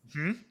 Like,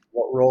 Hmm.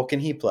 what role can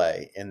he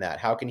play in that?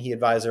 How can he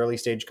advise early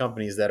stage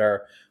companies that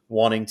are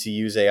wanting to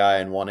use AI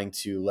and wanting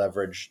to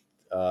leverage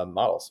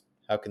models?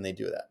 How can they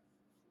do that?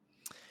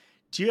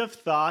 Do you have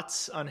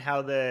thoughts on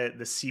how the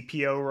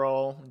CPO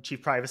role, Chief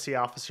Privacy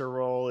Officer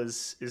role,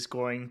 is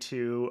going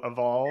to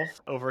evolve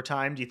over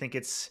time? Do you think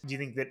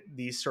that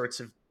these sorts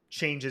of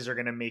changes are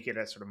going to make it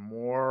a sort of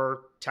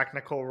more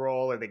technical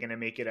role? Are they going to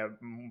make it a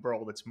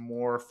role that's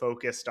more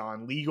focused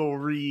on legal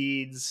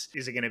reads?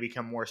 Is it going to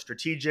become more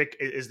strategic?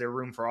 Is there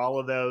room for all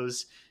of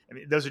those? I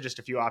mean, those are just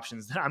a few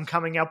options that I'm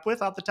coming up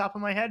with off the top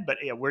of my head. But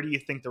yeah, where do you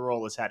think the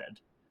role is headed?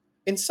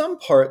 In some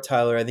part,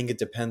 Tyler, I think it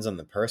depends on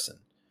the person.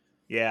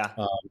 Yeah.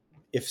 Um,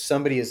 if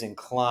somebody is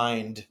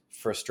inclined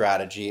for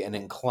strategy and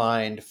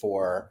inclined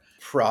for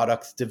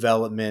product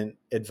development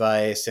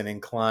advice and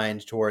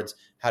inclined towards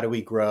how do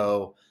we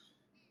grow,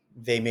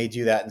 they may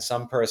do that. And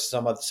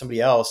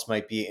somebody else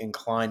might be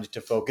inclined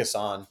to focus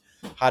on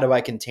how do I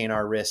contain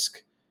our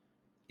risk.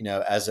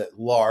 As a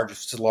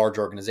large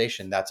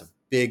organization, that's a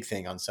big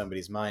thing on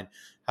somebody's mind.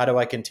 How do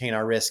I contain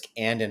our risk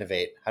and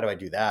innovate? How do I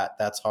do that?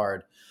 That's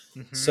hard.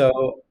 Hmm.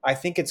 So I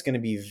think it's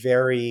going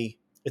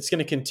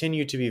to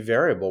continue to be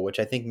variable, which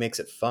I think makes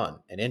it fun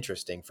and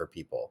interesting for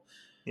people.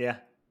 Yeah.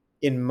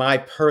 In my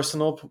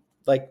personal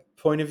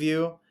point of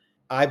view,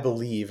 I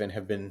believe and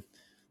have been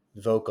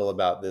vocal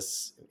about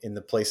this in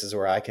the places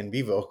where I can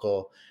be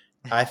vocal.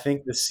 I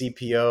think the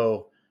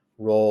CPO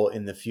role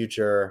in the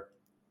future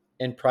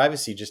and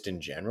privacy just in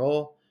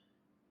general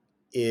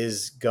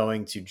is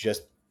going to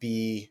just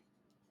be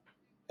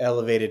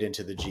elevated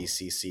into the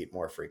GC seat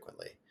more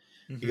frequently.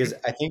 Because Hmm.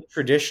 I think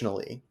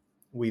traditionally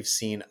we've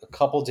seen a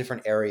couple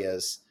different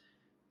areas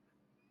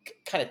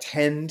kind of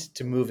tend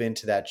to move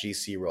into that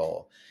GC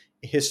role.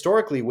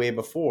 Historically, way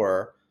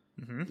before,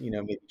 Hmm.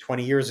 maybe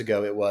 20 years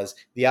ago, it was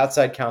the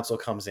outside counsel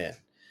comes in.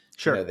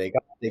 Sure. They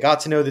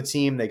got to know the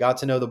team, they got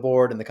to know the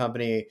board and the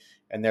company,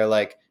 and they're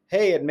like,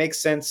 hey, it makes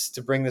sense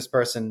to bring this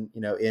person,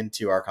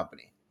 into our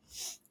company.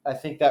 I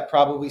think that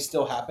probably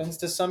still happens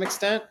to some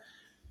extent,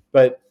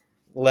 but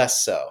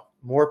less so.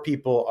 More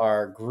people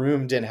are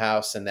groomed in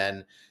house, and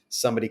then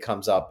somebody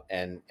comes up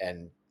and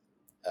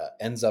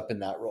ends up in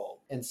that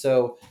role. And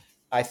so,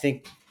 I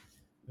think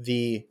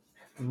the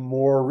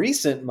more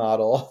recent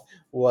model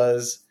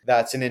was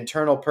that's an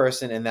internal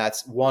person, and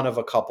that's one of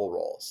a couple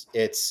roles.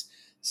 It's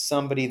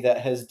somebody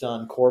that has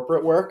done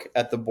corporate work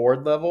at the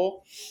board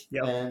level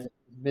Yep. and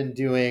been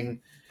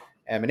doing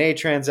M&A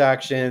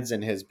transactions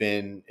and has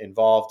been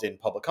involved in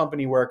public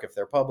company work if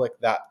they're public,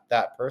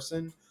 that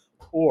person.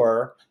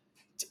 Or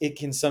it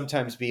can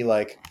sometimes be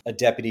like a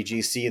deputy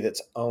GC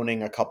that's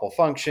owning a couple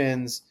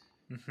functions.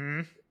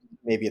 Hmm.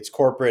 Maybe it's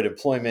corporate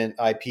employment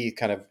IP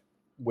kind of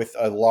with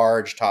a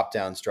large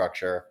top-down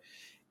structure,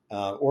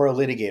 or a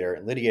litigator.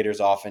 And litigators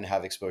often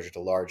have exposure to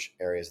large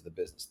areas of the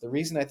business. The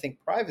reason I think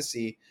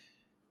privacy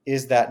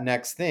is that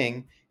next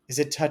thing is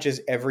it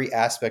touches every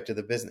aspect of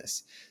the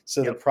business.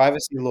 So the Yep.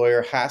 privacy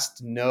lawyer has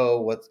to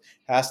know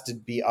has to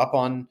be up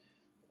on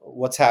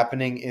what's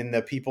happening in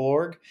the people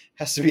org,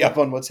 has to be up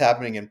on what's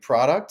happening in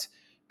product,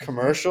 Hmm.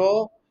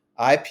 commercial,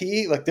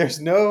 IP. Like, there's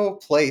no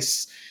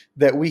place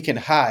that we can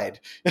hide.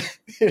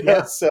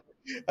 Yeah. So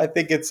I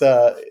think it's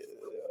a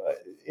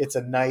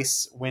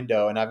nice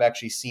window, and I've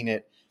actually seen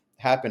it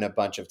happen a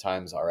bunch of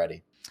times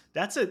already.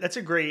 That's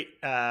a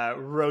great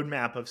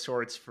roadmap of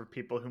sorts for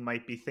people who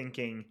might be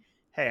thinking,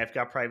 "Hey, I've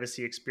got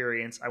privacy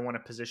experience. I want to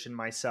position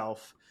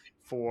myself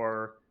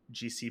for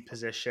GC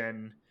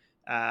position."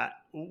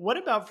 What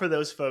about for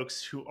those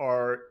folks who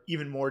are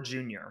even more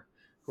junior,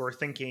 who are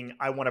thinking,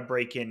 "I want to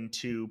break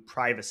into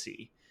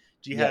privacy"?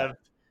 Do you Yeah. have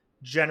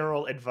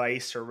general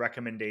advice or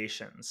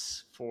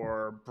recommendations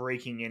for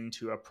breaking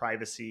into a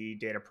privacy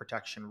data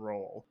protection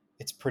role?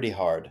 It's pretty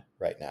hard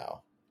right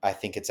now. I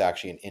think it's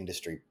actually an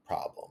industry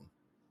problem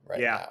right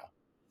Yeah. now.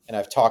 And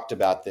I've talked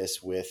about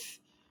this with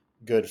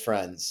good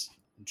friends.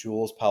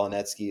 Jules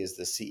Palinetsky is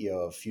the CEO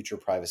of Future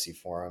Privacy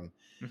Forum.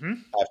 Hmm.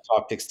 I've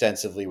talked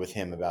extensively with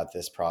him about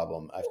this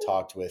problem. I've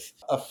talked with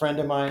a friend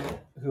of mine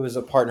who is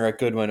a partner at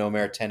Goodwin,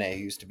 Omer Tene,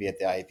 who used to be at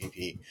the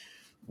IAPP.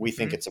 We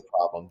think Hmm. it's a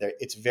problem.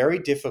 It's very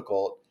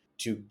difficult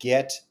to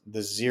get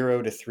the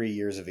 0 to 3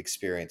 years of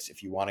experience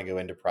if you want to go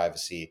into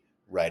privacy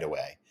right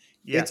away.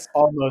 Yes. It's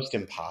almost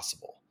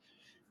impossible.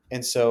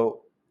 And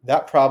so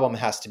that problem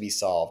has to be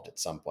solved at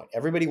some point.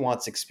 Everybody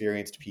wants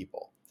experienced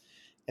people.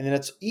 And then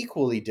it's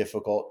equally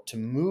difficult to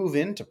move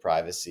into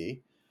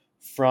privacy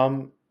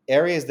from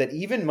areas that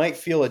even might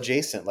feel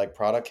adjacent, like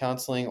product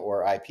counseling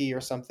or IP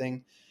or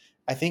something.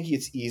 I think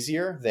it's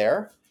easier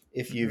there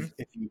if Hmm. you've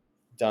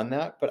done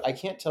that. But I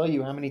can't tell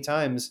you how many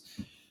times,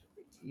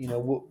 you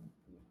know,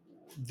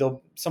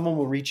 someone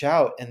will reach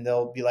out and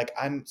they'll be like,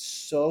 "I'm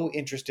so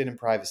interested in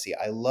privacy.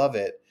 I love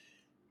it,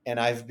 and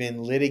I've been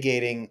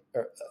litigating,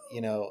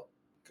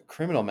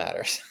 criminal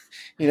matters,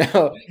 and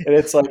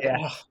it's like, Yeah.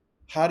 oh,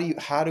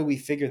 how do we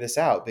figure this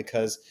out?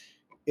 Because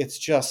it's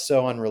just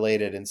so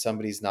unrelated and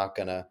somebody's not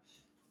gonna,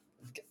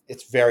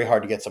 it's very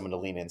hard to get someone to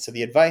lean in. So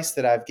the advice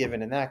that I've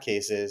given in that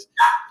case is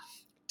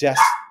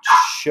just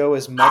show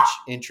as much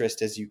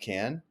interest as you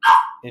can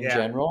in Yeah.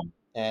 general,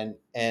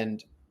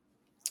 and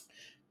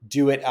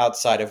do it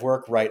outside of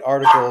work, write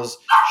articles,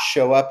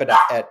 show up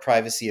at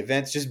privacy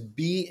events, just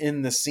be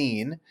in the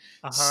scene,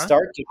 Uh-huh.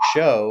 start to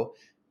show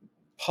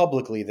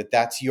publicly that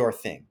that's your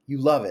thing. You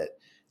love it.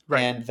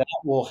 Right. And that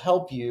will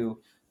help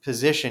you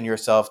position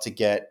yourself to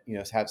get,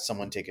 have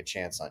someone take a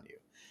chance on you.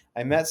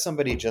 I met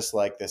somebody just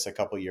like this a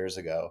couple years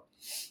ago.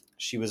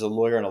 She was a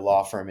lawyer in a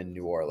law firm in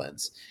New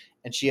Orleans,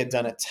 and she had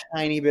done a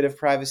tiny bit of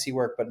privacy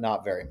work, but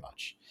not very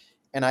much.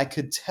 And I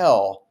could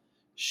tell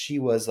she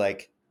was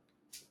like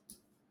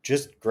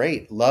just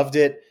great, loved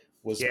it,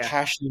 was Yeah.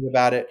 passionate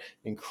about it,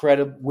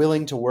 incredible,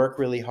 willing to work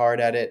really hard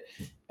at it.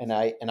 And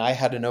I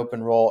had an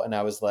open role, and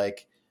I was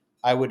like,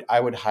 I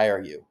would hire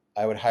you.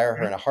 I would hire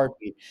her Mhm. in a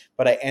heartbeat.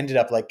 But I ended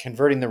up like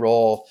converting the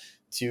role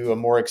to a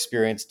more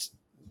experienced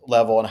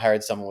level and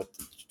hired someone with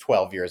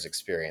 12 years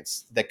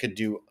experience that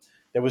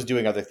was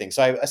doing other things.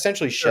 So I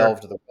essentially Sure.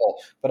 shelved the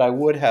role, but I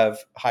would have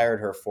hired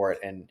her for it.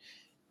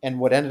 And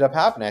what ended up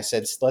happening, I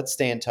said, let's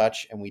stay in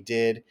touch. And we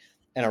did.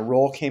 And a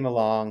role came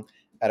along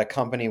at a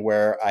company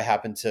where I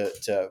happened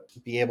to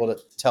be able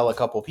to tell a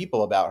couple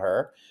people about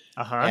her,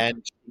 Uh-huh.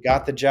 and she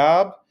got the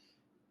job.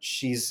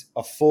 She's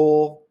a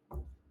full,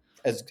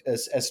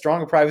 as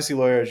strong a privacy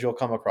lawyer as you'll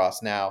come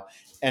across now.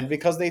 And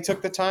because they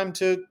took the time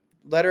to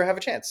let her have a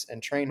chance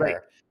and train Right.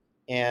 her.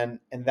 And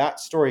that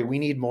story, we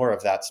need more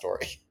of that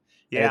story.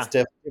 And it's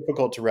Yeah.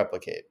 difficult to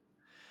replicate.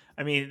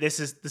 I mean, this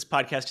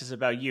podcast is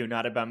about you,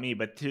 not about me.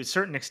 But to a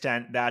certain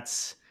extent,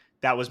 that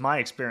was my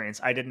experience.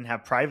 I didn't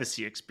have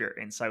privacy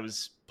experience. I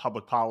was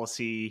public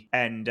policy,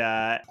 and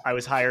I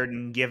was hired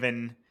and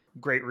given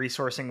great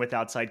resourcing with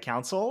outside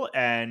counsel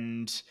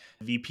and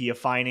VP of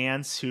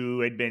finance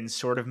who had been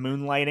sort of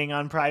moonlighting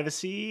on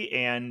privacy,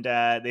 and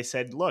they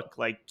said, "Look,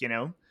 like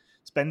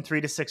spend 3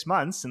 to 6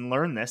 months and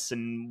learn this,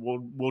 and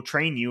we'll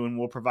train you and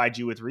we'll provide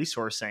you with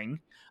resourcing."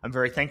 I'm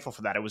very thankful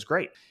for that. It was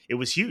great. It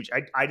was huge.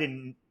 I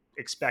didn't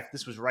expect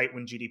this was right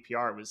when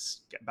GDPR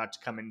was about to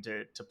come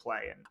into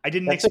play, and I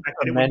didn't That's a expect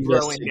that it would grow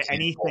tremendous into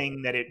example.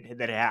 anything that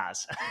it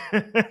has.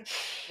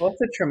 Well,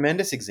 it's a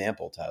tremendous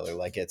example, Tyler.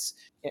 Like, it's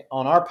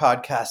on our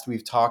podcast,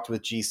 we've talked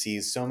with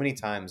GCs so many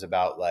times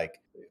about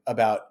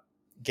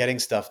getting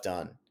stuff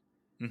done,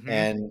 Hmm.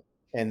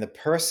 and the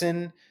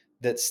person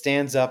that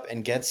stands up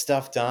and gets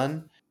stuff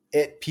done,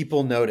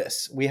 people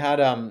notice. We had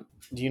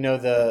do you know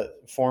the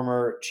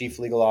former chief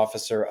legal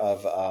officer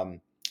of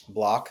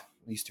Block,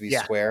 used to be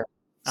Yeah. Square,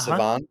 Uh-huh.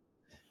 Savan?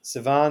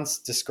 Savant's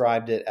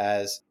described it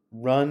as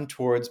run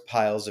towards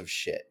piles of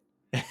shit.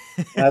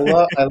 I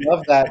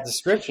love that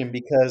description,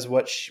 because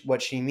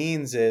what she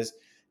means is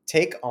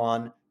take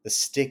on the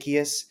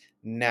stickiest,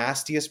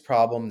 nastiest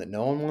problem that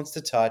no one wants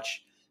to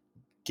touch,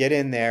 get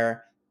in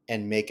there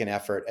and make an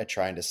effort at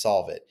trying to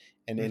solve it.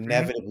 And Hmm.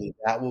 inevitably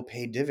that will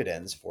pay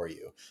dividends for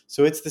you.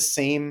 So it's the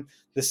same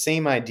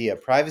idea.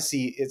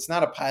 Privacy, it's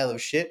not a pile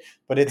of shit,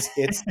 but it's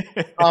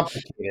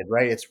complicated,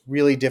 right? It's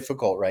really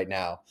difficult right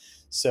now.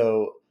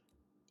 So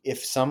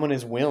if someone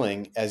is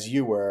willing, as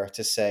you were,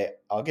 to say,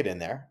 I'll get in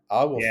there,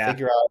 I will Yeah.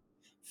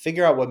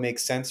 figure out what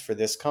makes sense for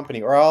this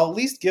company, or I'll at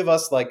least give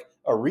us like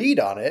a read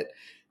on it.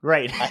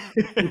 Right. I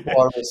think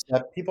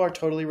people are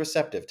totally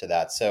receptive to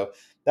that. So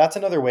that's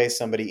another way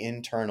somebody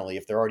internally,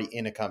 if they're already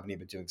in a company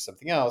but doing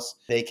something else,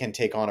 they can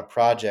take on a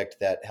project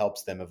that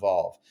helps them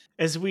evolve.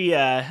 As we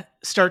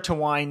start to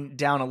wind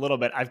down a little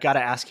bit, I've got to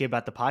ask you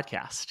about the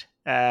podcast,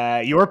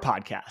 your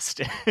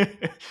podcast.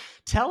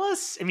 Tell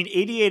us, I mean,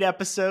 88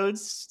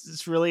 episodes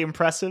is really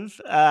impressive.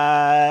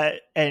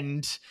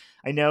 And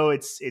I know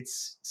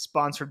it's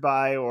sponsored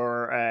by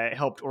or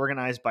helped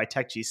organized by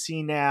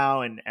TechGC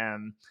now.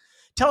 And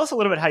tell us a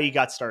little bit how you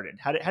got started.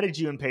 How did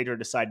you and Pedro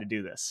decide to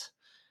do this?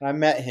 I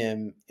met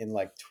him in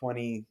like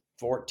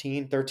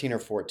 2014, 13 or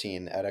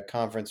 14 at a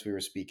conference we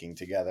were speaking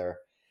together.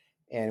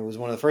 And it was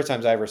one of the first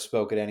times I ever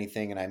spoke at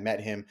anything. And I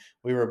met him.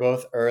 We were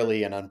both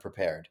early and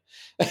unprepared.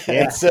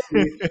 Yeah. And so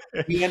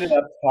we ended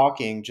up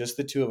talking, just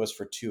the two of us,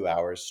 for 2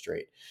 hours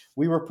straight.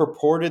 We were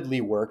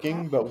purportedly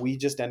working, but we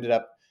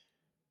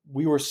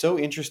were so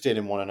interested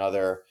in one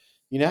another.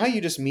 You know how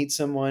you just meet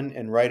someone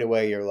and right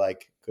away you're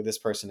like, this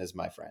person is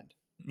my friend.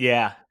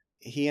 Yeah.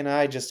 He and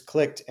I just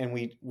clicked, and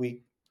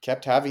we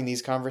kept having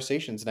these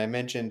conversations. And I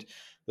mentioned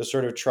the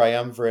sort of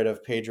triumvirate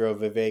of Pedro,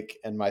 Vivek,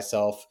 and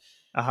myself,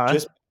 Uh huh.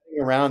 just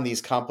playing around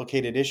these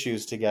complicated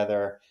issues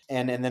together.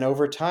 And then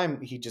over time,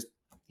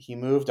 I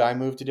moved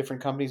to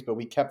different companies, but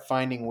we kept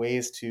finding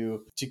ways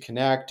to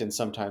connect and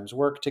sometimes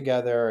work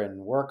together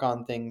and work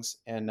on things.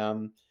 And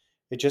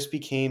it just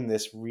became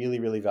this really,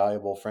 really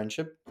valuable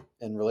friendship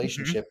and Hmm.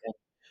 relationship.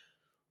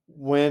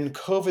 When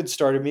COVID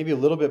started, maybe a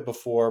little bit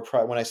before,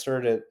 when I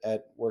started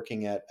at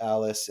working at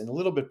Alice, and a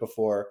little bit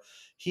before,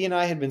 he and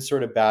I had been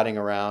sort of batting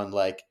around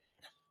like,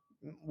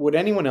 would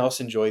anyone else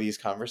enjoy these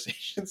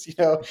conversations?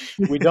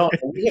 We don't.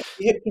 We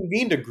had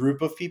convened a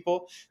group of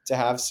people to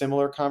have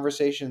similar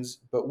conversations,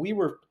 but we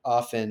were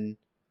often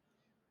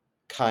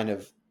kind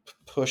of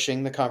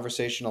pushing the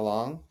conversation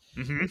along.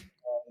 Hmm.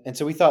 And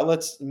so we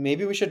thought,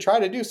 maybe we should try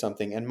to do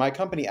something. And my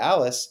company,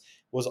 Alice,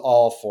 was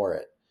all for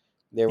it.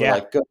 They were Yeah.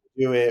 like, go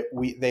do it.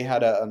 They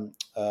had a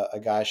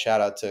guy,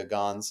 shout out to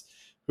Gons,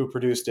 who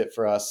produced it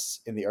for us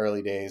in the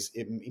early days.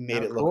 He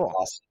made Oh, it look cool.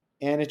 awesome.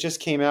 And it just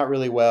came out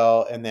really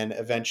well. And then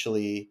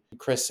eventually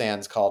Chris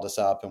Sands called us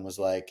up and was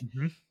like,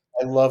 Hmm.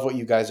 I love what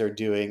you guys are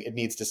doing. It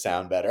needs to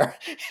sound better.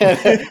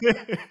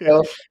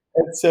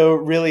 And so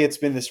really it's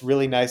been this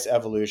really nice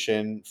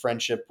evolution,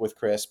 friendship with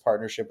Chris,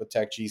 partnership with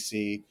Tech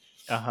GC.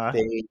 Uh-huh.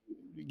 They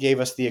gave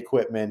us the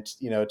equipment,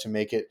 to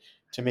make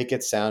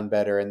it sound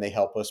better, and they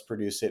help us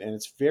produce it. And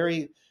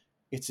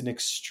it's an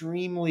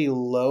extremely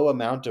low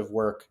amount of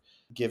work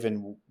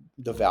given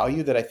the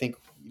value that I think,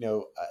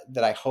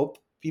 that I hope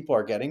people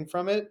are getting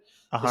from it. It's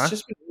Uh-huh.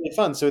 just been really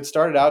fun. So it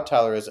started out,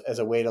 Tyler, as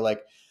a way to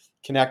like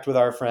connect with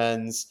our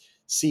friends,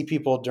 see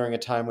people during a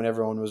time when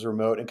everyone was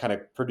remote, and kind of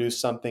produce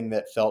something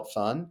that felt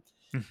fun.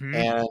 Hmm.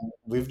 And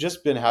we've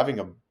just been having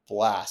a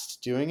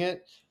blast doing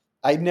it.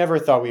 I never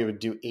thought we would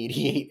do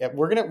 88.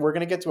 We're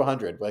gonna get to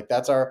 100. Like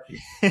that's a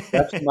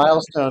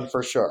milestone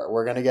for sure.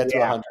 We're gonna get to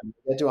Yeah. 100.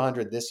 We'll get to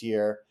 100 this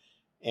year,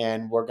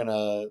 and we're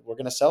gonna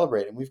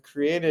celebrate. And we've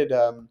created,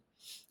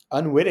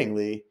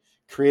 unwittingly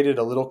created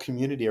a little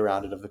community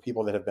around it of the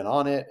people that have been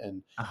on it,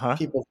 and Uh-huh.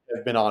 people that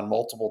have been on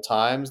multiple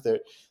times.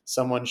 That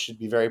someone should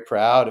be very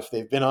proud if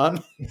they've been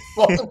on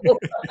multiple.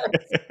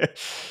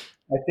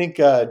 I think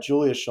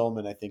Julia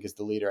Schulman, I think, is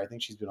the leader. I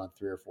think she's been on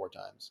 3 or 4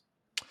 times.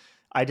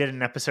 I did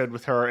an episode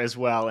with her as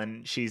well,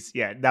 and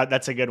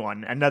that's a good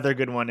one. Another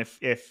good one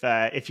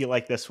if you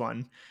like this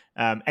one.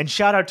 And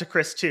shout out to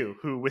Chris too,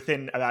 who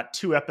within about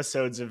 2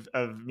 episodes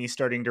of me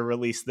starting to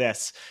release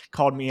this,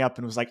 called me up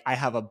and was like, "I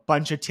have a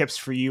bunch of tips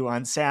for you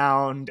on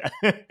sound.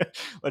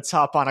 Let's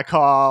hop on a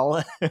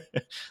call. Let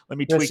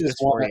me Chris tweak is this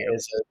one for you."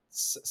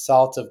 is a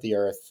salt of the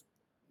earth,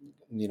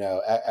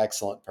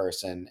 excellent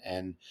person,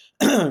 and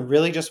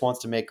really just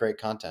wants to make great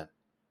content.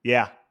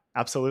 Yeah,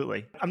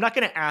 absolutely. I'm not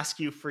going to ask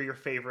you for your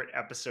favorite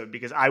episode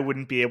because I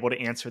wouldn't be able to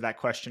answer that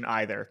question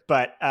either.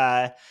 But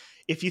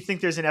if you think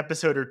there's an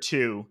episode or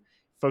two,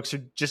 folks who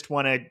just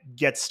want to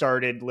get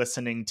started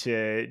listening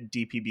to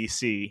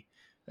DPBC,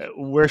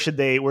 where should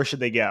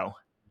they go?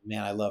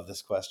 Man, I love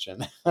this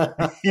question.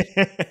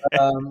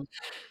 um,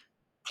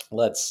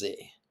 let's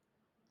see.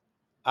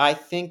 I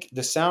think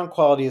the sound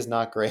quality is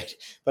not great,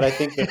 but I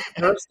think the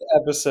first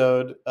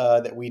episode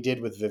that we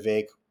did with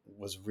Vivek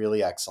was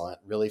really excellent,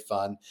 really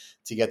fun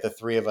to get the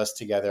three of us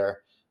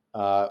together.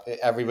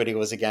 Everybody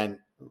was, again,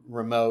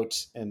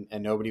 remote, and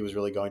nobody was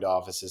really going to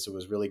offices. So it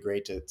was really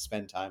great to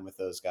spend time with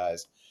those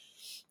guys.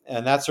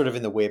 And that's sort of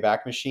in the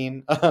Wayback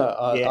Machine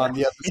Yeah. on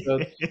the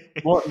episode.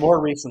 More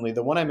recently,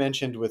 the one I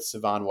mentioned with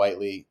Siobhan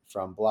Whiteley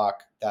from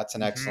Block, that's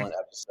an Hmm. excellent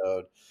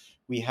episode.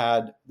 We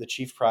had the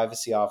chief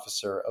privacy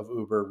officer of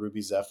Uber, Ruby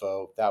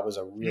Zeffo. That was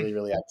a really,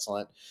 really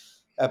excellent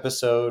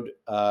episode.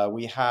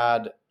 We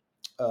had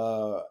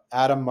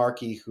Adam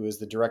Markey, who is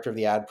the director of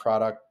the ad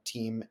product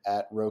team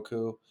at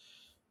Roku,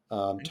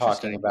 talking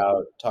Interesting.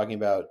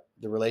 about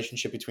the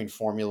relationship between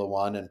Formula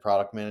One and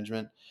product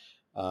management.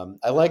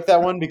 I like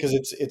that one because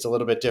it's a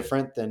little bit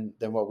different than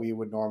what we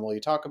would normally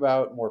talk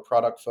about, more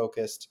product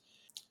focused.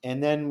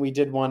 And then we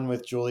did one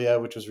with Julia,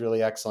 which was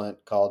really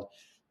excellent, called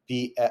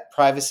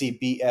Privacy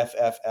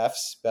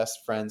BFFFs,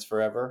 Best Friends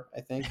Forever,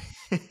 I think.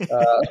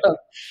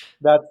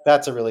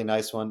 That's a really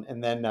nice one.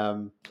 And then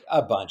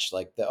a bunch,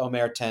 like the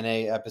Omer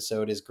Tene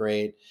episode is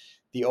great.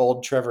 The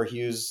old Trevor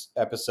Hughes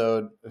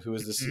episode, who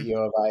was the Mhm.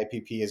 CEO of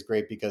IPP, is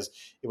great because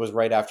it was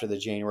right after the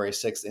January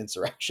 6th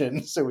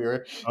insurrection. So we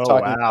were Oh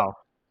talking about wow.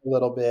 it a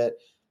little bit.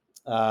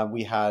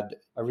 We had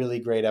a really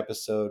great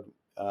episode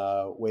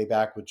way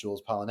back with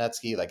Jules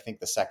Polonetsky, like I think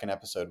the second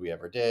episode we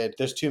ever did.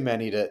 There's too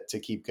many to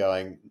keep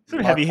going. Some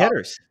heavy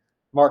hitters.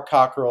 Mark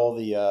Cockrell,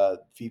 the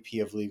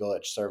VP of Legal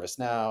at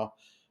ServiceNow.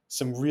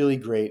 Some really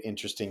great,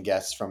 interesting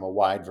guests from a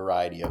wide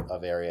variety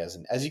of areas.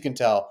 And as you can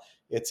tell,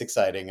 it's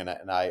exciting, and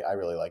I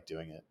really like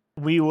doing it.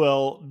 We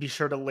will be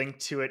sure to link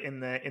to it in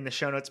the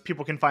show notes.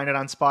 People can find it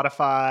on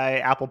Spotify,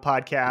 Apple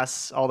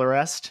Podcasts, all the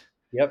rest.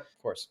 Yep,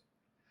 of course.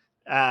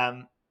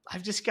 Um,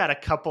 I've just got a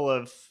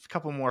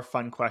couple more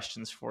fun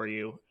questions for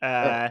you.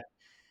 Sure.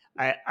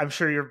 I'm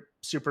sure you're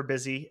super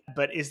busy,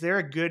 but is there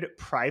a good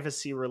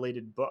privacy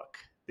related book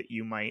that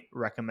you might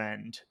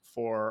recommend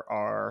for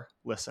our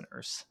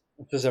listeners?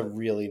 This is a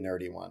really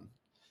nerdy one.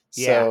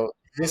 Yeah. So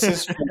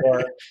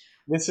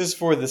this is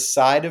for the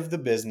side of the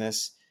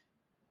business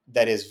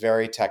that is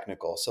very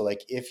technical. So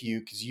like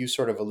because you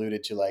sort of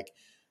alluded to like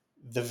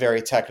the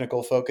very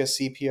technical focused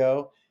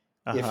CPO,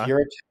 if Uh-huh. you're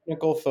a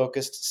technical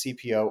focused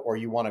CPO or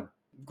you want to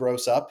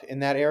gross up in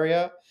that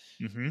area,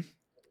 Mm-hmm.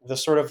 the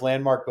sort of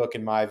landmark book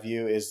in my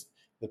view is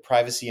the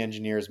Privacy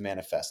Engineer's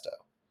Manifesto.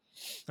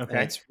 And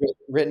Okay. it's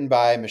written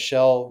by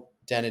Michelle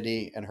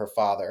Dennedy and her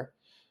father,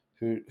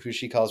 who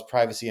she calls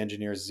Privacy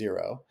Engineer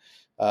Zero.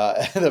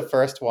 the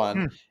first one.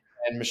 Hmm.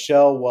 And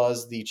Michelle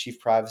was the chief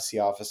privacy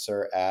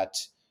officer at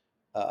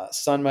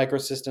Sun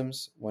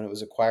Microsystems when it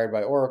was acquired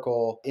by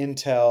Oracle,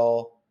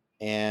 Intel,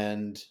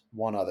 and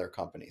one other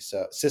company,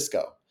 so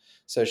Cisco.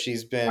 So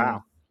she's been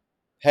Wow.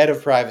 head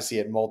of privacy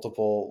at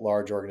multiple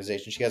large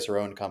organizations. She has her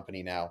own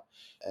company now,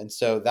 and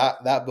so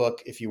that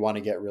book, if you want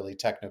to get really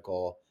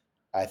technical,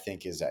 I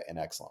think is an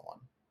excellent one.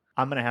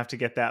 I'm gonna have to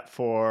get that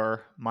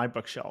for my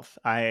bookshelf.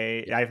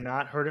 Yeah, I've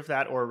not heard of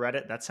that or read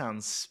it. That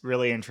sounds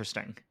really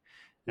interesting.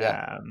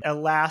 yeah. A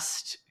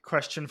last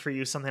question for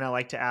you, something I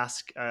like to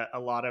ask a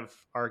lot of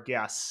our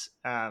guests.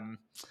 If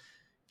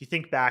you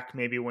think back,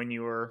 maybe when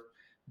you were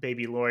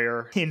baby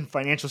lawyer in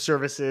financial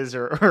services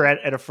or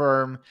at a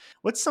firm,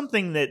 what's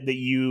something that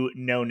you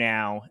know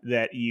now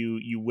that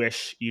you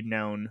wish you'd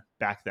known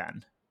back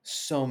then?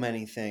 So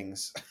many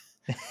things.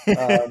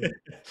 Um,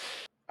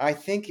 I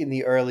think in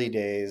the early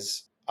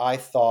days, I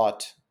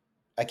thought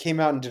I came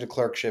out and did a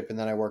clerkship and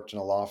then I worked in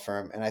a law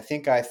firm. And I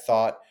think I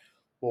thought,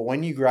 well,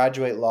 when you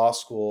graduate law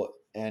school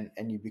and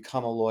you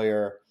become a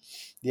lawyer,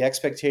 the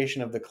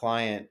expectation of the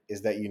client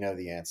is that you know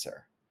the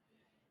answer.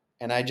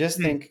 And I just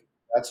Hmm. think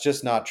that's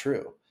just not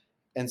true.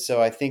 And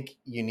so I think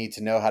you need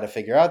to know how to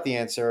figure out the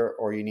answer,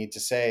 or you need to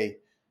say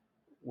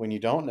when you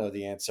don't know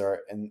the answer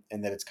and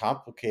that it's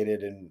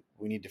complicated and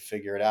we need to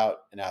figure it out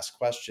and ask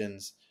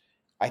questions.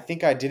 I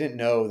think I didn't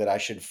know that I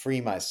should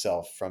free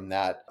myself from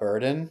that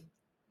burden.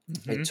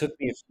 It Hmm. took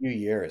me a few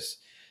years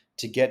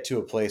to get to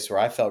a place where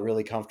I felt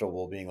really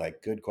comfortable being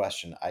like, good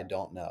question, I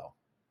don't know.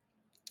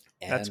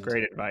 That's And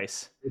great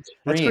advice. it's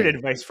That's great freeing.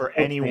 advice It's for so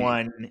freeing.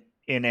 anyone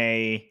in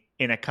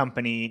a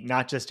company,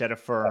 not just at a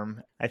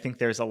firm. I think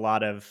there's a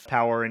lot of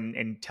power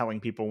in telling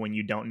people when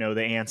you don't know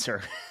the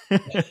answer.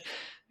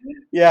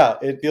 Yeah,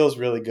 it feels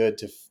really good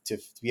to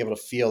be able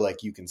to feel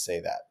like you can say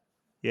that.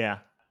 Yeah.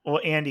 Well,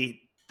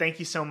 Andy, thank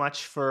you so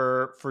much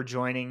for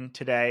joining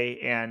today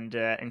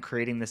and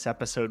creating this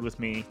episode with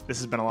me. This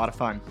has been a lot of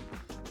fun.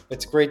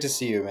 It's great to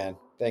see you, man.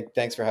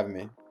 Thanks for having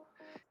me.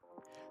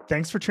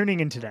 Thanks for tuning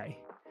in today.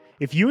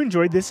 If you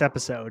enjoyed this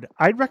episode,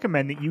 I'd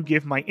recommend that you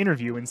give my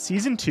interview in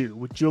season 2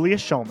 with Julia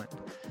Schulman,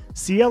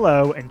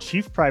 CLO and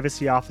Chief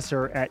Privacy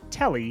Officer at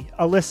Telly,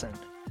 a listen.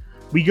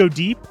 We go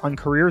deep on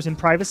careers in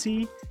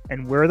privacy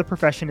and where the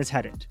profession is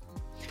headed.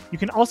 You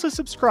can also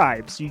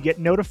subscribe so you get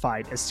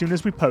notified as soon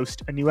as we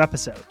post a new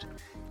episode.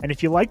 And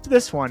if you liked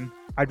this one,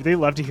 I'd really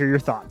love to hear your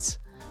thoughts.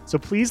 So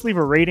please leave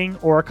a rating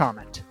or a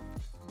comment.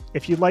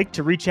 If you'd like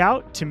to reach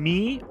out to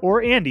me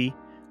or Andy,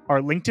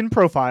 our LinkedIn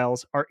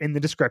profiles are in the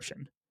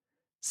description.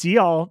 See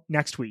y'all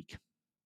next week.